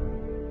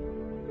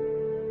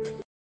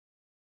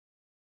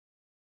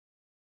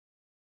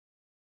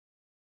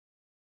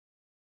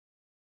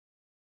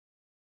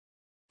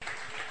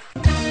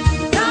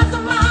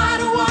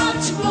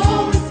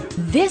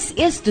 This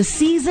is the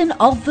season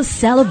of the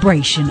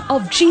celebration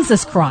of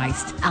Jesus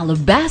Christ.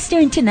 Alabaster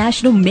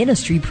International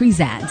Ministry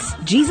presents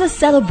Jesus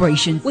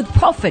Celebration with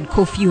Prophet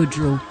Kofi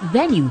Oduro.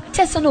 Venue,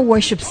 Tesano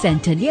Worship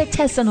Center near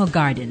Tesano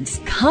Gardens.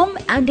 Come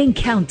and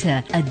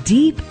encounter a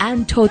deep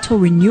and total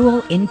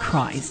renewal in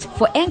Christ.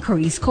 For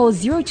enquiries, call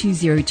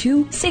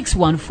 0202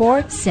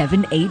 614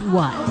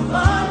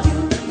 781.